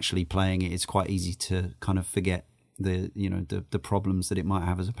once you're actually playing it, it's quite easy to kind of forget the problems that it might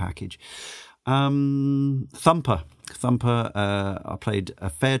have as a package. Thumper, I played a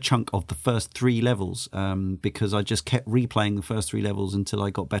fair chunk of the first 3 levels because I just kept replaying the first 3 levels until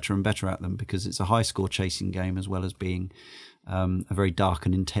I got better and better at them, because it's a high score chasing game as well as being a very dark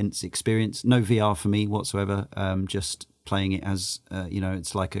and intense experience. No VR for me whatsoever, just playing it as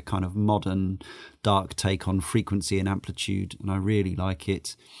it's like a kind of modern dark take on frequency and amplitude, and I really like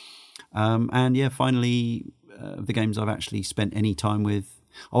it. Finally, the games I've actually spent any time with.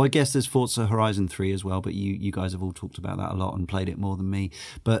 I guess there's Forza Horizon 3 as well, but you guys have all talked about that a lot and played it more than me.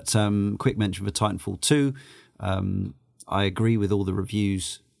 But quick mention for Titanfall 2. I agree with all the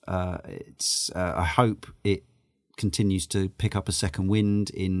reviews. I hope it continues to pick up a second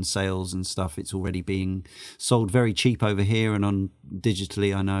wind in sales and stuff. It's already being sold very cheap over here and on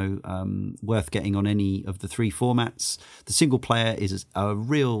digitally, I know, worth getting on any of the 3 formats. The single player is a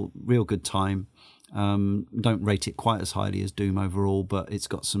real good time. Don't rate it quite as highly as Doom overall, but it's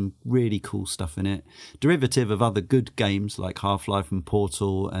got some really cool stuff in it. Derivative of other good games like Half-Life and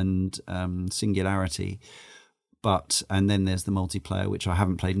Portal and Singularity. And then there's the multiplayer, which I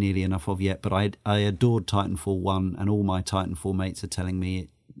haven't played nearly enough of yet, but I adored Titanfall 1, and all my Titanfall mates are telling me it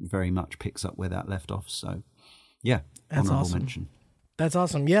very much picks up where that left off. So, yeah, that's honorable awesome. mention. That's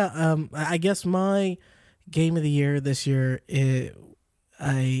awesome. Yeah, I guess my game of the year this year,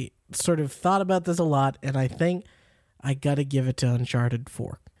 I sort of thought about this a lot, and I think I gotta give it to Uncharted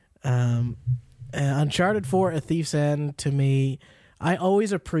 4. Uncharted 4: A Thief's End, to me, I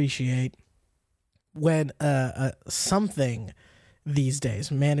always appreciate when something these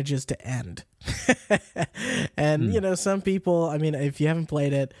days manages to end. And some people, I mean, if you haven't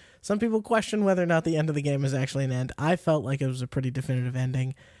played it, some people question whether or not the end of the game is actually an end. I felt like it was a pretty definitive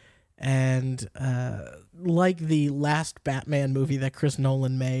ending. And like the last Batman movie that Chris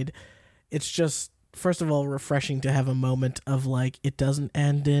Nolan made, it's just, first of all, refreshing to have a moment of like, it doesn't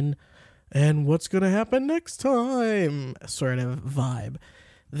end in, and what's going to happen next time sort of vibe.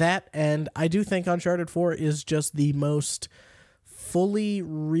 That, and I do think Uncharted 4 is just the most fully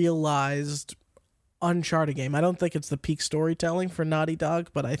realized Uncharted game. I don't think it's the peak storytelling for Naughty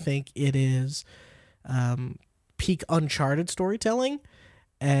Dog, but I think it is peak Uncharted storytelling.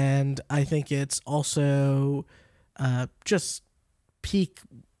 And I think it's also just peak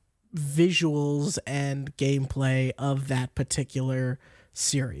visuals and gameplay of that particular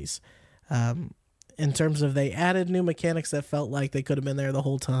series. In terms of, they added new mechanics that felt like they could have been there the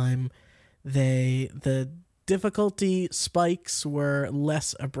whole time. The difficulty spikes were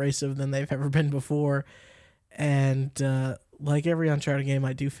less abrasive than they've ever been before. And like every Uncharted game,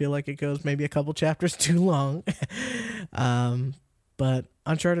 I do feel like it goes maybe a couple chapters too long. But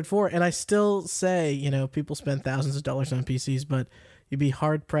Uncharted 4, and I still say, people spend thousands of dollars on PCs, but you'd be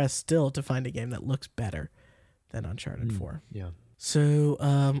hard-pressed still to find a game that looks better than Uncharted 4. Yeah. So,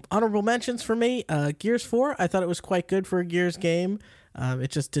 honorable mentions for me, Gears 4, I thought it was quite good for a Gears game.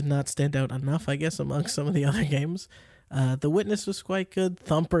 It just did not stand out enough, I guess, amongst some of the other games. The Witness was quite good.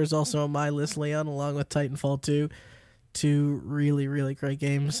 Thumper is also on my list, Leon, along with Titanfall 2. 2 really, really great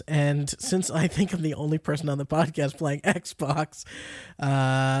games. And since I think I'm the only person on the podcast playing Xbox,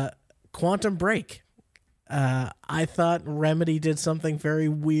 Quantum Break. I thought Remedy did something very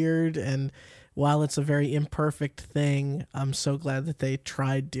weird, and while it's a very imperfect thing, I'm so glad that they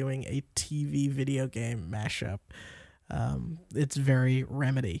tried doing a TV video game mashup. It's very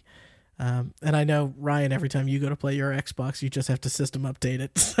Remedy. And I know, Ryan, every time you go to play your Xbox, you just have to system update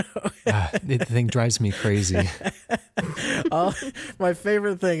it. So. The thing drives me crazy. My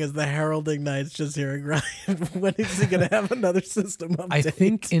favorite thing is the heralding nights, just hearing Ryan, when is he going to have another system update? I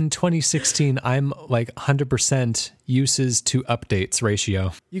think in 2016, I'm like 100% uses to updates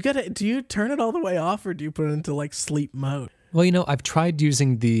ratio. Do you turn it all the way off, or do you put it into like sleep mode? Well, I've tried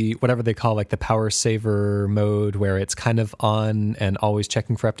using the, whatever they call like the power saver mode, where it's kind of on and always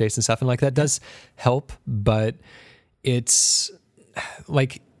checking for updates and stuff. And like that does help, but it's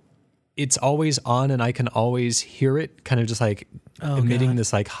like, it's always on and I can always hear it kind of just like emitting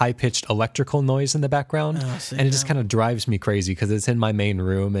this like high pitched electrical noise in the background, and it just kind of drives me crazy because it's in my main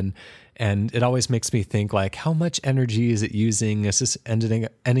room, and it always makes me think like, how much energy is it using? Is this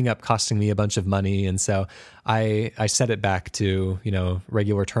ending up costing me a bunch of money? And so I set it back to,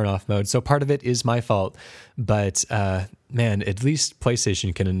 regular turn off mode. So part of it is my fault, but man, at least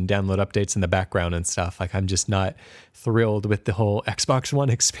PlayStation can download updates in the background and stuff. Like, I'm just not thrilled with the whole Xbox One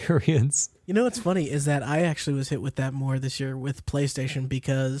experience. You know what's funny is that I actually was hit with that more this year with PlayStation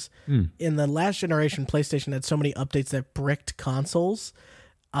because in the last generation, PlayStation had so many updates that bricked consoles.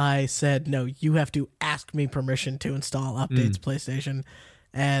 I said, no, you have to ask me permission to install updates, PlayStation.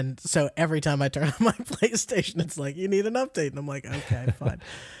 And so every time I turn on my PlayStation, it's like, you need an update. And I'm like, okay, fine.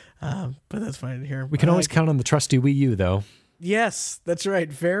 But that's fine to hear. We can always count on the trusty Wii U, though. Yes, that's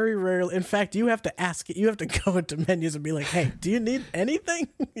right. Very rarely. In fact, you have to ask it. You have to go into menus and be like, hey, do you need anything?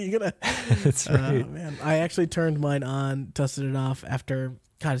 You're gonna. That's right. Man, I actually turned mine on, dusted it off after,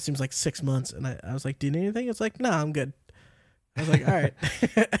 God, it seems like 6 months. And I was like, do you need anything? It's like, no, I'm good. I was like, all right.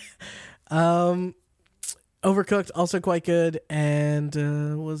 Overcooked, also quite good. And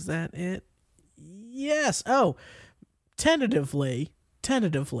was that it? Yes. Oh, tentatively,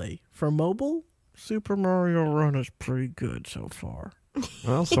 for mobile, Super Mario Run is pretty good so far.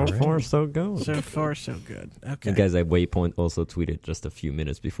 Well, so far, so good. So far, so good. Okay. And guys at Waypoint also tweeted just a few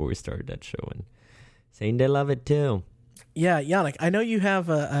minutes before we started that show and saying they love it too. Yeah, Yannick, I know you have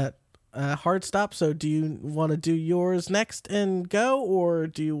a hard stop, so do you want to do yours next and go, or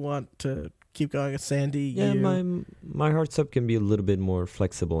do you want to keep going with Sandy? Yeah, my hard stop can be a little bit more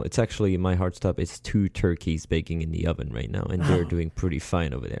flexible. It's actually, my hard stop is 2 turkeys baking in the oven right now, and they're doing pretty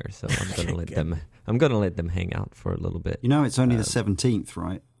fine over there. So I'm gonna let them hang out for a little bit. It's only the 17th,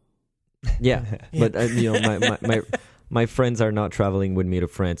 right? Yeah, but my friends are not traveling with me to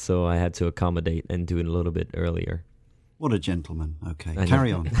France, so I had to accommodate and do it a little bit earlier. What a gentleman. Okay,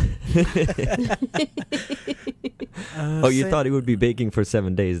 carry on. You thought it would be baking for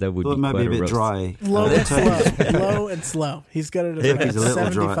 7 days? That would be quite a bit roast. dry. Low and slow. Low and slow. He's got it at He's a little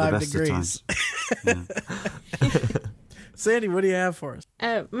dry at the 75 best degrees. of times. Sandy, what do you have for us?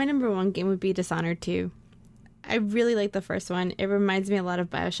 My number 1 game would be Dishonored 2. I really like the first one. It reminds me a lot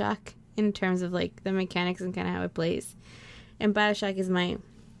of BioShock in terms of like the mechanics and kind of how it plays. And BioShock is my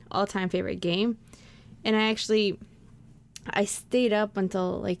all-time favorite game. And I stayed up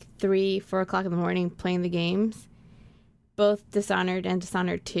until like 3-4 o'clock in the morning playing the games, both Dishonored and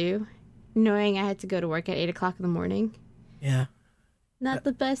Dishonored 2, knowing I had to go to work at 8 o'clock in the morning. Yeah. Not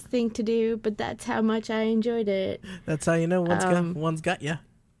the best thing to do, but that's how much I enjoyed it. That's how you know one's got you.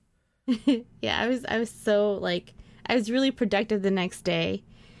 Yeah, I was so like, I was really productive the next day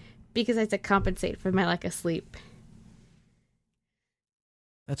because I had to compensate for my lack of sleep.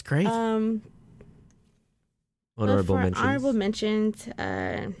 That's great. Honorable mentions. Honorable mentions.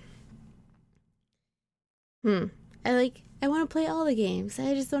 I want to play all the games.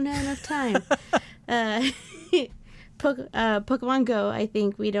 I just don't have enough time. Pokemon Go. I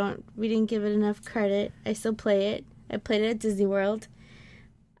think we didn't give it enough credit. I still play it. I played it at Disney World.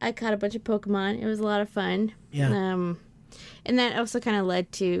 I caught a bunch of Pokemon. It was a lot of fun. Yeah. And that also kind of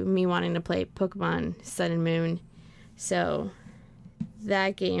led to me wanting to play Pokemon Sun and Moon. So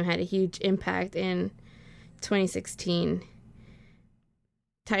that game had a huge impact in 2016.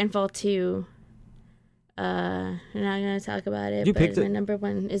 Titanfall 2. I'm not going to talk about it, but my number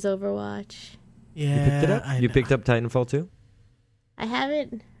 1 is Overwatch. Yeah. You picked it up? You picked up Titanfall 2? I have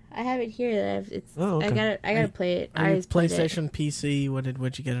it here. Okay. I gotta play it. I PlayStation, PC.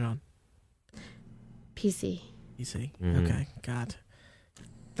 What'd you get it on? PC. PC. Mm-hmm. Okay. God.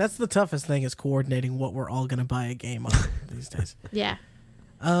 That's the toughest thing, is coordinating what we're all gonna buy a game on these days. Yeah.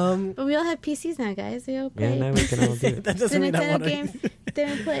 But we all have PCs now, guys. We all play. Yeah, now we can all do it. That doesn't mean I want game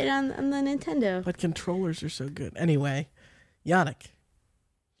didn't play it on the Nintendo. But controllers are so good. Anyway, Yannick,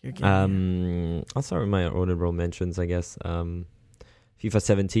 your game. I'll start with my honorable mentions, I guess. FIFA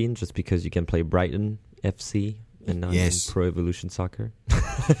 17, just because you can play Brighton FC and not in Pro Evolution Soccer.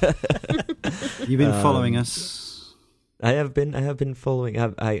 You've been following us. I have been following.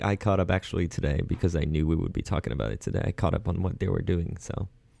 I caught up actually today because I knew we would be talking about it today. I caught up on what they were doing, so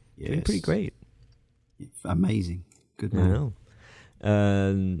doing pretty great. Amazing, good I man. know.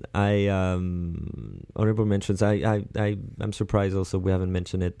 Honorable mentions. I'm surprised also we haven't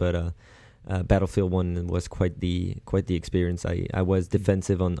mentioned it, but Battlefield 1 was quite the experience. I was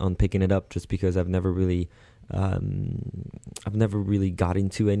defensive on picking it up just because I've never really I've never really got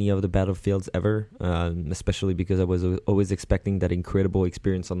into any of the Battlefields ever, especially because I was always expecting that incredible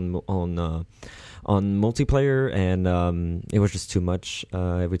experience on multiplayer, and it was just too much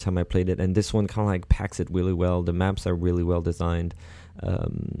every time I played it. And this one kind of like packs it really well. The maps are really well designed.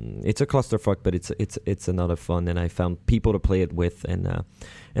 It's a clusterfuck, but it's another fun, and I found people to play it with. And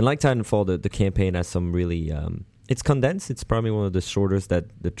like Titanfall, the campaign has some really it's condensed. It's probably one of the shortest that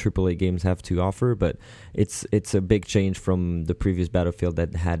the AAA games have to offer, but it's a big change from the previous Battlefield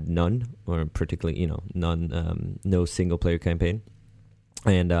that had none, or particularly none, no single player campaign.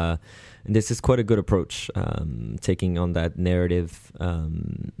 And this is quite a good approach, taking on that narrative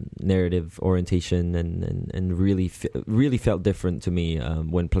orientation, and really felt different to me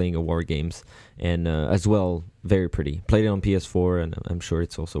when playing a war games, and as well very pretty. Played it on PS4, and I'm sure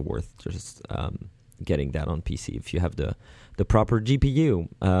it's also worth just getting that on PC if you have the proper GPU.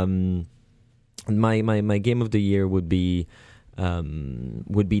 My game of the year would be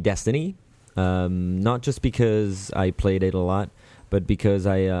Destiny, not just because I played it a lot, but because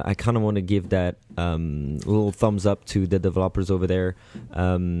I kind of want to give that little thumbs up to the developers over there,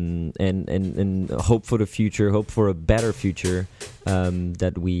 and hope for the future, hope for a better future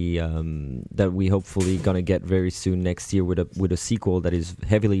that we hopefully gonna get very soon next year with a sequel that is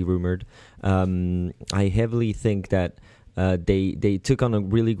heavily rumored. I heavily think that they took on a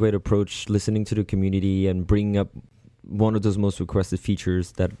really great approach, listening to the community and bringing up one of those most requested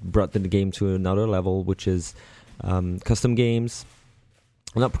features that brought the game to another level, which is custom games.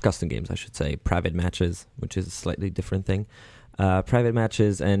 Well, not custom games, I should say. Private matches, which is a slightly different thing. Private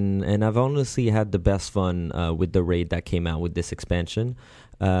matches, and I've honestly had the best fun with the raid that came out with this expansion.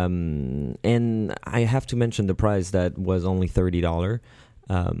 And I have to mention the price that was only $30.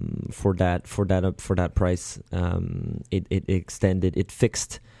 For that price, it extended. It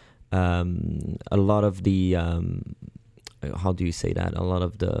fixed a lot of the how do you say that? A lot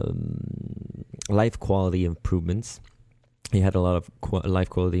of the life quality improvements. He had a lot of life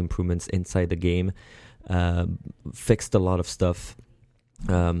quality improvements inside the game, fixed a lot of stuff,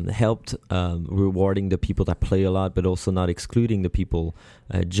 helped rewarding the people that play a lot, but also not excluding the people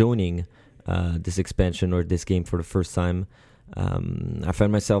joining this expansion or this game for the first time. I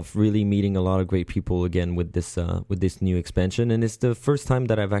found myself really meeting a lot of great people again with this new expansion, and it's the first time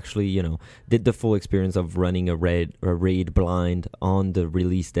that I've actually did the full experience of running a raid blind on the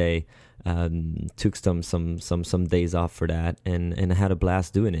release day. Took some days off for that, and I had a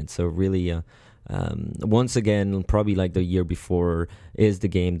blast doing it. So really, once again, probably like the year before, is the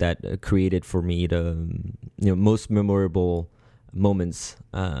game that created for me the most memorable moments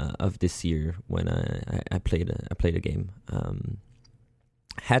of this year when I played a game.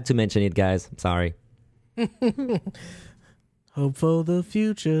 Had to mention it, guys. I'm sorry. Hope for the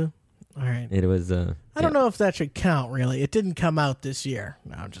future. All right. It was. I don't know if that should count. Really, it didn't come out this year.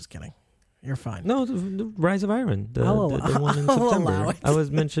 No, I'm just kidding. You're fine. No, the Rise of Iron, the one in September. I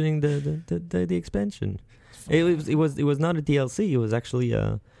was mentioning the expansion. It was not a DLC. It was actually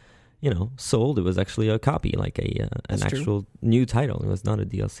sold. It was actually a copy, like an actual new title. It was not a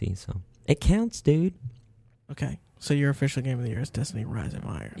DLC, so it counts, dude. Okay, so your official game of the year is Destiny: Rise of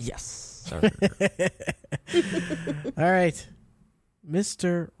Iron. Yes. All right,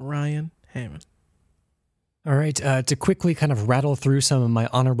 Mr. Ryan Hammond. All right, to quickly kind of rattle through some of my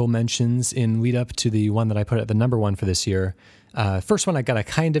honorable mentions in lead up to the one that I put at the number one for this year. First one, I got a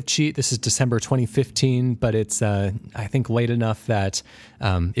kind of cheat. This is December 2015, but it's, I think, late enough that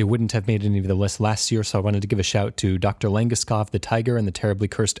it wouldn't have made any of the list last year, so I wanted to give a shout to Dr. Langeskov, the Tiger and the Terribly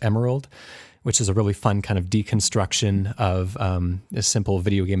Cursed Emerald, which is a really fun kind of deconstruction of simple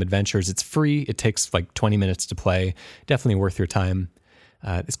video game adventures. It's free. It takes like 20 minutes to play. Definitely worth your time.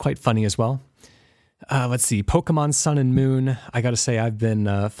 It's quite funny as well. Let's see, Pokemon Sun and Moon. I got to say, I've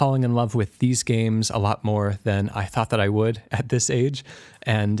been falling in love with these games a lot more than I thought that I would at this age,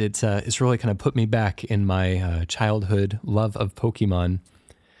 and it's really kind of put me back in my childhood love of Pokemon.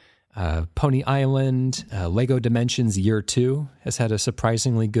 Pony Island, Lego Dimensions Year 2 has had a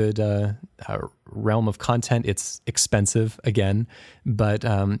surprisingly good realm of content. It's expensive, again, but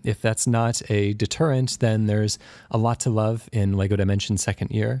if that's not a deterrent, then there's a lot to love in Lego Dimensions Second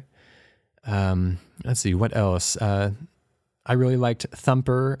Year. Let's see, what else? I really liked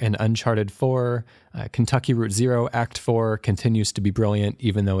Thumper and Uncharted 4. Kentucky Route Zero Act 4 continues to be brilliant,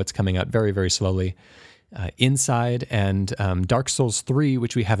 even though it's coming out very, very slowly. Inside and Dark Souls 3,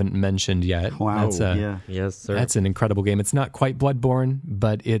 which we haven't mentioned yet. Wow, Yes, sir. That's an incredible game. It's not quite Bloodborne,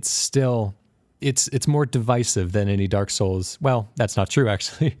 but it's still, it's more divisive than any Dark Souls. Well, that's not true,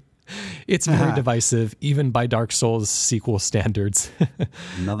 actually. It's very divisive, even by Dark Souls sequel standards.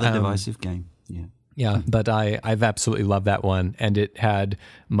 Another divisive game, yeah. Yeah, but I've absolutely loved that one, and it had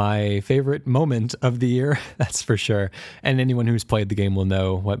my favorite moment of the year, that's for sure. And anyone who's played the game will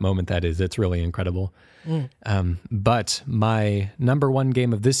know what moment that is. It's really incredible. But my number one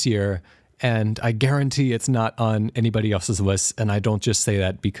game of this year, and I guarantee it's not on anybody else's list, and I don't just say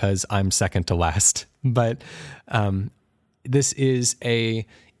that because I'm second to last, but this is a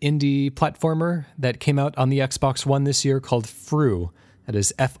indie platformer that came out on the Xbox One this year called Fru. That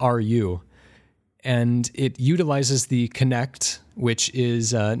is F-R-U. And it utilizes the Kinect, which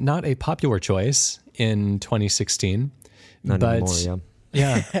is not a popular choice in 2016. Not anymore,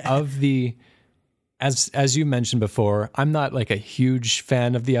 yeah. Of the, as you mentioned before, I'm not like a huge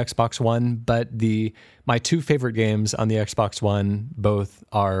fan of the Xbox One, but my two favorite games on the Xbox One both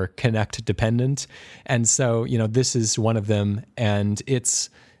are Kinect dependent. And so, this is one of them, and it's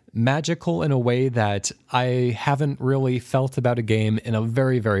magical in a way that I haven't really felt about a game in a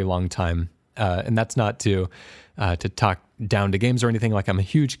very, very long time. And that's not to talk down to games or anything. Like, I'm a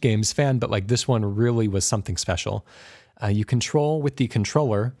huge games fan, but like this one really was something special. You control with the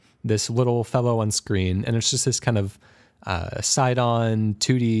controller this little fellow on screen, and it's just this kind of side-on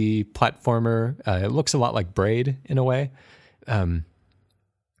 2D platformer. It looks a lot like Braid in a way,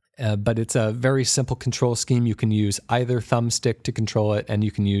 but it's a very simple control scheme. You can use either thumbstick to control it, and you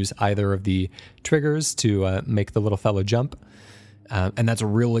can use either of the triggers to make the little fellow jump. And that's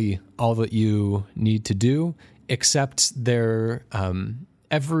really all that you need to do, except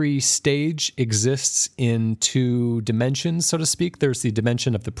every stage exists in two dimensions, so to speak. There's the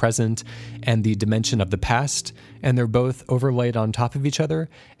dimension of the present and the dimension of the past, and they're both overlaid on top of each other.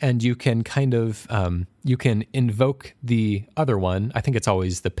 And you can you can invoke the other one. I think it's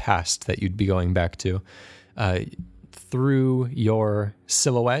always the past that you'd be going back to through your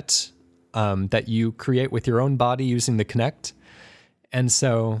silhouette that you create with your own body using the Kinect. And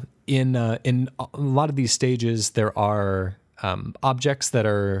so in a lot of these stages, there are objects that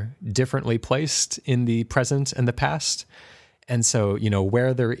are differently placed in the present and the past. And so,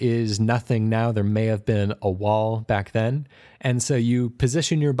 where there is nothing now, there may have been a wall back then. And so you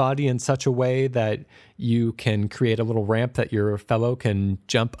position your body in such a way that you can create a little ramp that your fellow can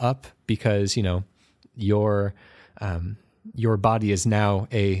jump up because, your body is now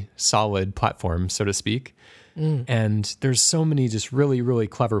a solid platform, so to speak. And there's so many just really, really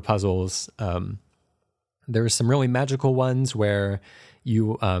clever puzzles. There's some really magical ones where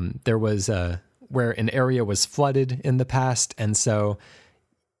there was where an area was flooded in the past, and so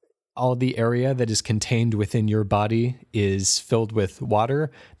all the area that is contained within your body is filled with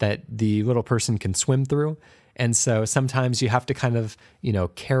water that the little person can swim through. And so sometimes you have to kind of,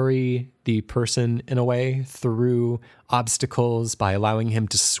 carry the person in a way through obstacles by allowing him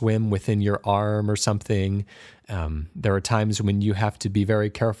to swim within your arm or something. There are times when you have to be very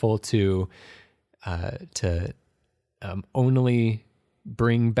careful to only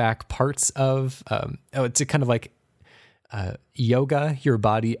bring back parts of, it's kind of like yoga your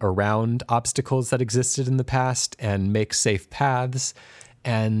body around obstacles that existed in the past and make safe paths.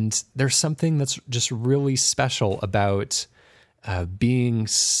 And there's something that's just really special about having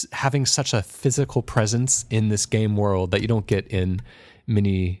such a physical presence in this game world that you don't get in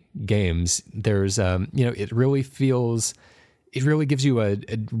many games. There's, it really gives you a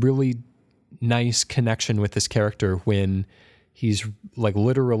really nice connection with this character when he's like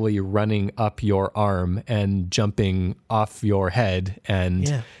literally running up your arm and jumping off your head,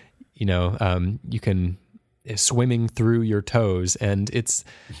 and you can swimming through your toes, and it's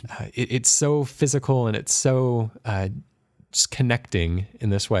so physical, and it's so just connecting in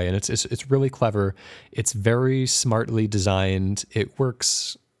this way, and it's really clever. It's very smartly designed. It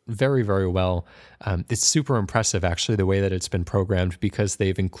works very, very well. It's super impressive, actually, the way that it's been programmed, because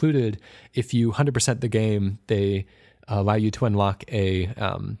they've included, if you 100% the game, they allow you to unlock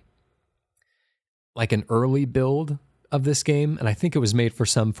an early build of this game, and I think it was made for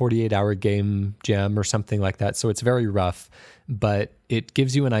some 48-hour game jam or something like that. So it's very rough, but it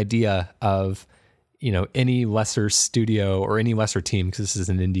gives you an idea of, any lesser studio or any lesser team, because this is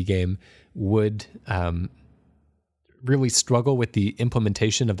an indie game, would really struggle with the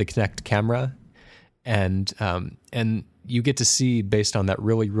implementation of the Kinect camera, and you get to see, based on that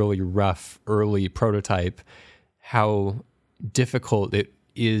really, really rough early prototype, how difficult it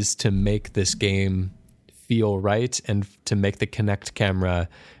is to make this game feel right and to make the Kinect camera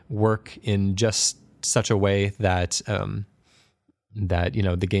work in just such a way that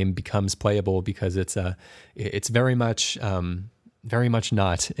the game becomes playable, because it's very much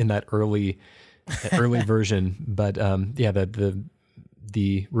not in that early version. But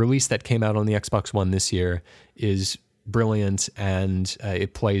the release that came out on the Xbox One this year is brilliant, and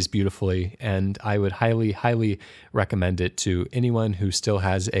it plays beautifully. And I would highly, highly recommend it to anyone who still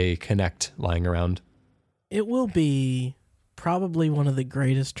has a Kinect lying around. It will be probably one of the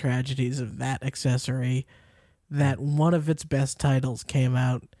greatest tragedies of that accessory that one of its best titles came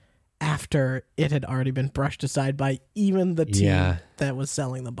out after it had already been brushed aside by even the team that was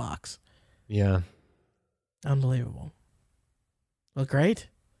selling the box. Yeah. Unbelievable. Well, great.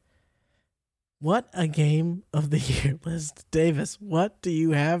 What a game of the year list. Davis, what do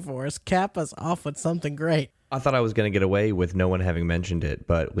you have for us? Cap us off with something great. I thought I was going to get away with no one having mentioned it,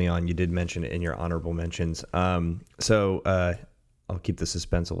 but Leon, you did mention it in your honorable mentions. So I'll keep the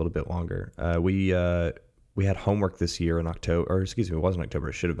suspense a little bit longer. We had homework this year in October, or excuse me, it wasn't October.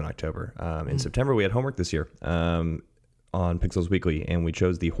 It should have been October. In September, we had homework this year on Pixels Weekly, and we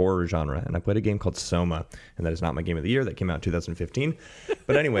chose the horror genre. And I played a game called Soma, and that is not my game of the year. That came out in 2015.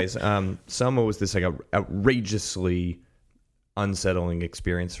 But anyways, Soma was this like outrageously unsettling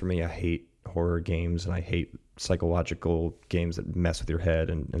experience for me. I hate horror games, and I hate psychological games that mess with your head.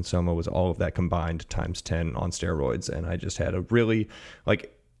 And Soma was all of that combined times 10 on steroids. And I just had a really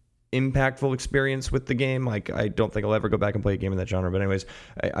impactful experience with the game. I don't think I'll ever go back and play a game in that genre. But anyways,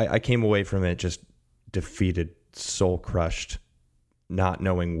 I came away from it just defeated, soul crushed, not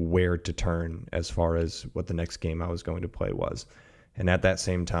knowing where to turn as far as what the next game I was going to play was. And at that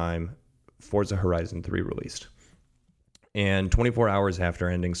same time, Forza Horizon 3 released. And 24 hours after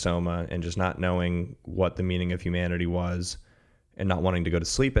ending Soma and just not knowing what the meaning of humanity was and not wanting to go to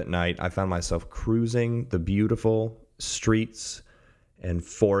sleep at night, I found myself cruising the beautiful streets and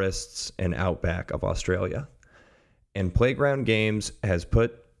forests and outback of Australia. And Playground Games has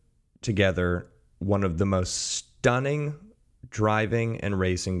put together one of the most stunning driving and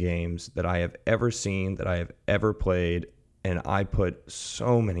racing games that I have ever seen, that I have ever played. And I put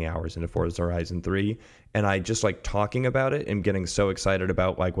so many hours into Forza Horizon 3, and I just talking about it and getting so excited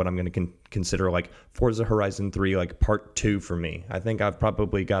about what I'm going to consider Forza Horizon 3 part 2 for me. I think I've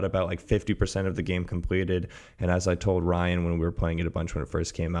probably got about 50% of the game completed, and as I told Ryan when we were playing it a bunch when it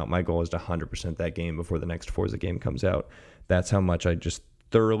first came out, my goal is to 100% that game before the next Forza game comes out. That's how much I just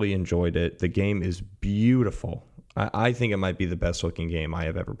thoroughly enjoyed it. The game is beautiful. I think it might be the best looking game I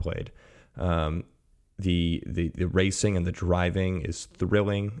have ever played. The racing and the driving is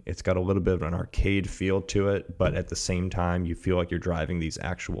thrilling. It's got a little bit of an arcade feel to it, but at the same time, you feel like you're driving these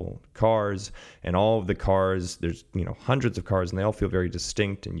actual cars. And all of the cars, there's hundreds of cars, and they all feel very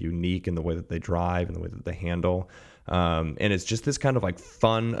distinct and unique in the way that they drive and the way that they handle. And it's just this kind of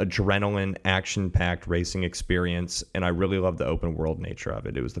fun, adrenaline, action-packed racing experience. And I really love the open world nature of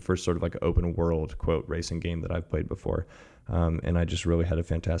it. It was the first sort of open world quote racing game that I've played before. And I just really had a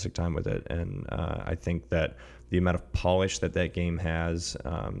fantastic time with it. And I think that the amount of polish that game has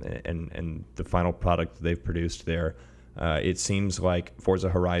and the final product that they've produced there, it seems like Forza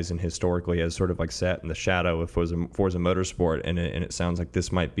Horizon historically has sort of sat in the shadow of Forza Motorsport. And it sounds like this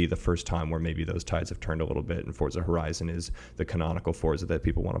might be the first time where maybe those tides have turned a little bit, and Forza Horizon is the canonical Forza that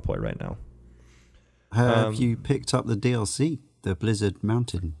people want to play right now. Have you picked up the DLC, the Blizzard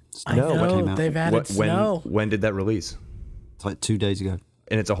Mountain stuff? I know, they've added snow. When did that release? It's 2 days ago.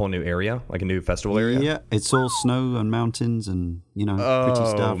 And it's a whole new area, a new festival area? Yeah, it's all snow and mountains and, pretty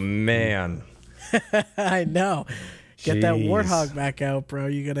stuff. Oh, man. I know. Get that Warthog back out, bro.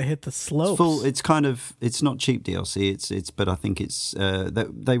 You got to hit the slopes. It's not cheap DLC. But I think it's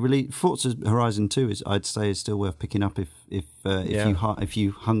they released Forza Horizon 2 I'd say is still worth picking up if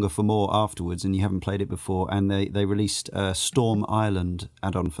you hunger for more afterwards and you haven't played it before. And they released Storm Island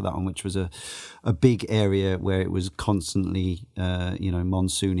add-on for that one, which was a big area where it was constantly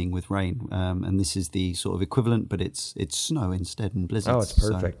monsooning with rain. And this is the sort of equivalent, but it's snow instead and blizzards. Oh, it's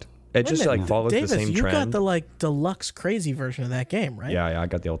perfect. It just follows Davis, the same trend. You got the deluxe crazy version of that game, right? Yeah, I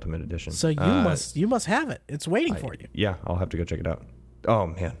got the Ultimate Edition. So you must have it. It's waiting for you. Yeah, I'll have to go check it out. Oh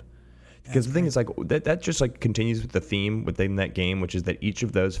man, because the thing is that just continues with the theme within that game, which is that each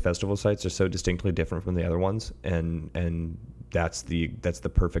of those festival sites are so distinctly different from the other ones, and that's the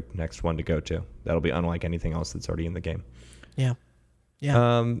perfect next one to go to. That'll be unlike anything else that's already in the game. Yeah.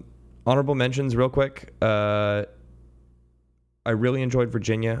 Honorable mentions, real quick. I really enjoyed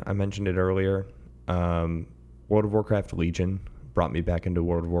Virginia. I mentioned it earlier. World of Warcraft Legion brought me back into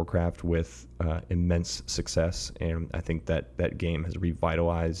World of Warcraft with immense success, and I think that game has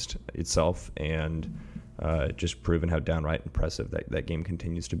revitalized itself and just proven how downright impressive that game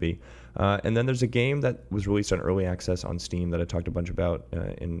continues to be. And then there's a game that was released on early access on Steam that I talked a bunch about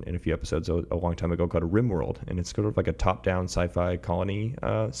in a few episodes a long time ago called RimWorld, and it's sort of like a top-down sci-fi colony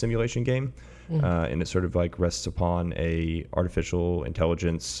simulation game. And it sort of rests upon a artificial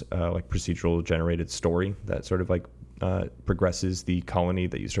intelligence procedural generated story that sort of progresses the colony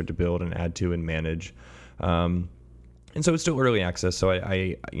that you start to build and add to and manage. And so it's still early access. So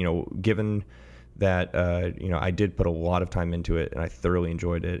I given that, I did put a lot of time into it and I thoroughly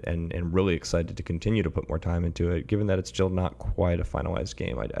enjoyed it and really excited to continue to put more time into it. Given that it's still not quite a finalized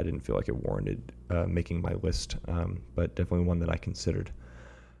game, I didn't feel like it warranted making my list, but definitely one that I considered.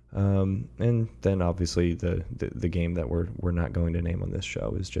 And then obviously the game that we're not going to name on this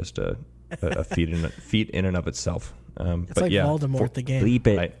show is just a feat in and of itself. It's but like yeah, Voldemort, the game. Bleep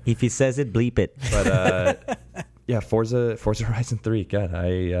it. Right. If he says it, bleep it. But yeah, Forza Horizon 3. God,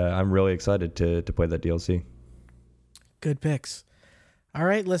 I'm really excited to play that DLC. Good picks. All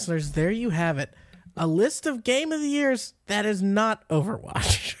right, listeners, there you have it. A list of Game of the Years that is not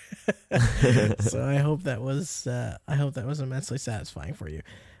Overwatch. So I hope that was immensely satisfying for you.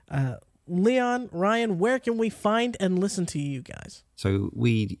 Leon, Ryan, where can we find and listen to you guys? So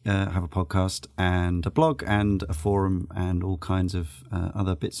we have a podcast and a blog and a forum and all kinds of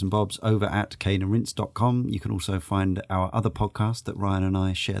other bits and bobs over at caneandrinse.com. You can also find our other podcast that Ryan and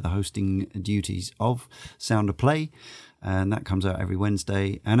I share the hosting duties of, Sound of Play, and that comes out every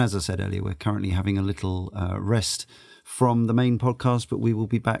Wednesday. And as I said earlier, we're currently having a little rest from the main podcast, but we will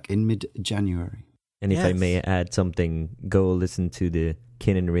be back in mid-January. And if I may add something, go listen to the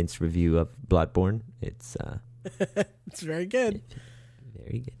Cane and Rinse review of Bloodborne. It's it's very good.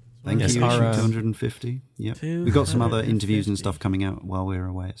 Very good. Thank you, issue 250. Yep. We've got some other interviews and stuff coming out while we're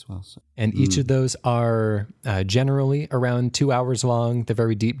away as well. So. And each of those are generally around 2 hours long. They're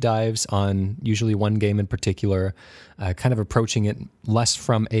very deep dives on usually one game in particular, kind of approaching it less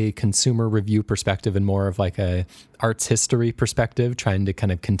from a consumer review perspective and more of like a arts history perspective, trying to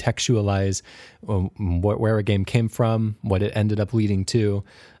kind of contextualize where a game came from, what it ended up leading to,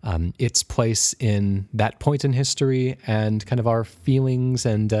 its place in that point in history, and kind of our feelings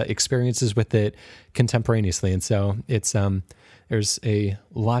and experiences with it contemporaneously. And so it's there's a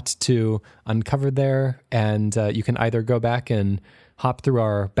lot to uncover there, and you can either go back and hop through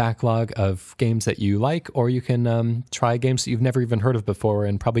our backlog of games that you like, or you can try games that you've never even heard of before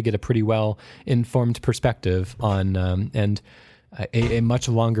and probably get a pretty well informed perspective on and a much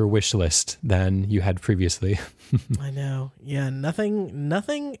longer wish list than you had previously. I know. Yeah,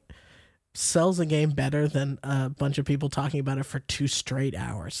 nothing sells a game better than a bunch of people talking about it for 2 straight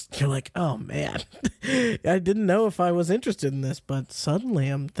hours. You're like, oh man, I didn't know if I was interested in this, but suddenly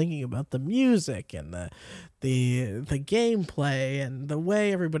I'm thinking about the music and the gameplay and the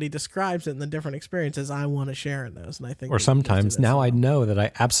way everybody describes it and the different experiences I want to share in those. And I think, or sometimes now I know that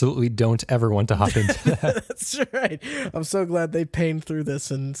I absolutely don't ever want to hop into that. That's right. I'm so glad they panned through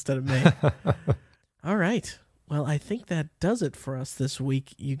this instead of me. All right. Well, I think that does it for us this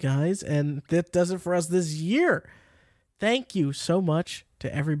week, you guys, and that does it for us this year. Thank you so much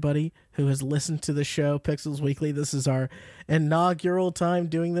to everybody who has listened to the show, Pixels Weekly. This is our inaugural time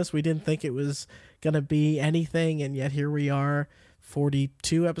doing this. We didn't think it was going to be anything, and yet here we are,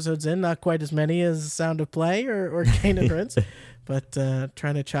 42 episodes in, not quite as many as Sound of Play or Cane and Rinse, but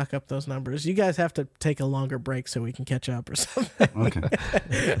trying to chalk up those numbers. You guys have to take a longer break so we can catch up or something.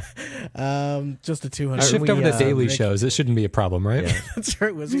 Okay. Just a 200. Shift over to daily shows. It shouldn't be a problem, right? Yeah. That's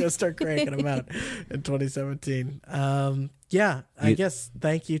right. We're going to start cranking them out in 2017. I guess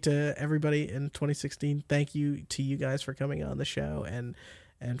thank you to everybody in 2016. Thank you to you guys for coming on the show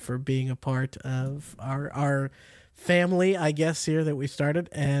and for being a part of our family, I guess, here that we started.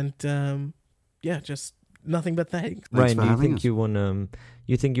 And just nothing but thanks. Ryan, do you think you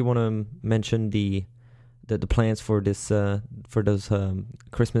want to mention the plans for this for those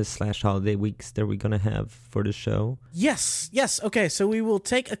Christmas/holiday weeks that we're gonna have for the show? Yes. Okay, so we will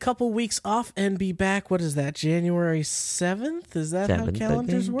take a couple weeks off and be back. What is that? January 7th? Is that how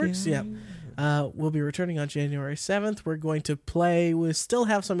calendars works? Yeah. We'll be returning on January 7th. We're going to play. We'll still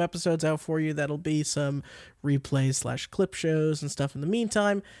have some episodes out for you. That'll be some replays / clip shows and stuff in the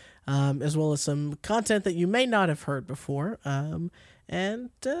meantime, as well as some content that you may not have heard before. I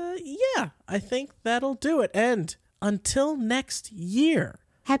think that'll do it. And until next year.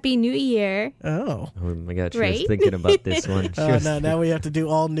 Happy New Year. Oh my God, she was thinking about this one. No, now we have to do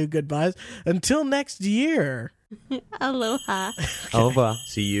all new goodbyes. Until next year. Aloha. Au revoir.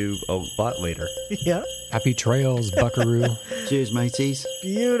 See you a lot later. Yeah. Happy trails, buckaroo. Cheers, mateys.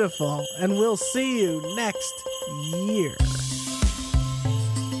 Beautiful. And we'll see you next year.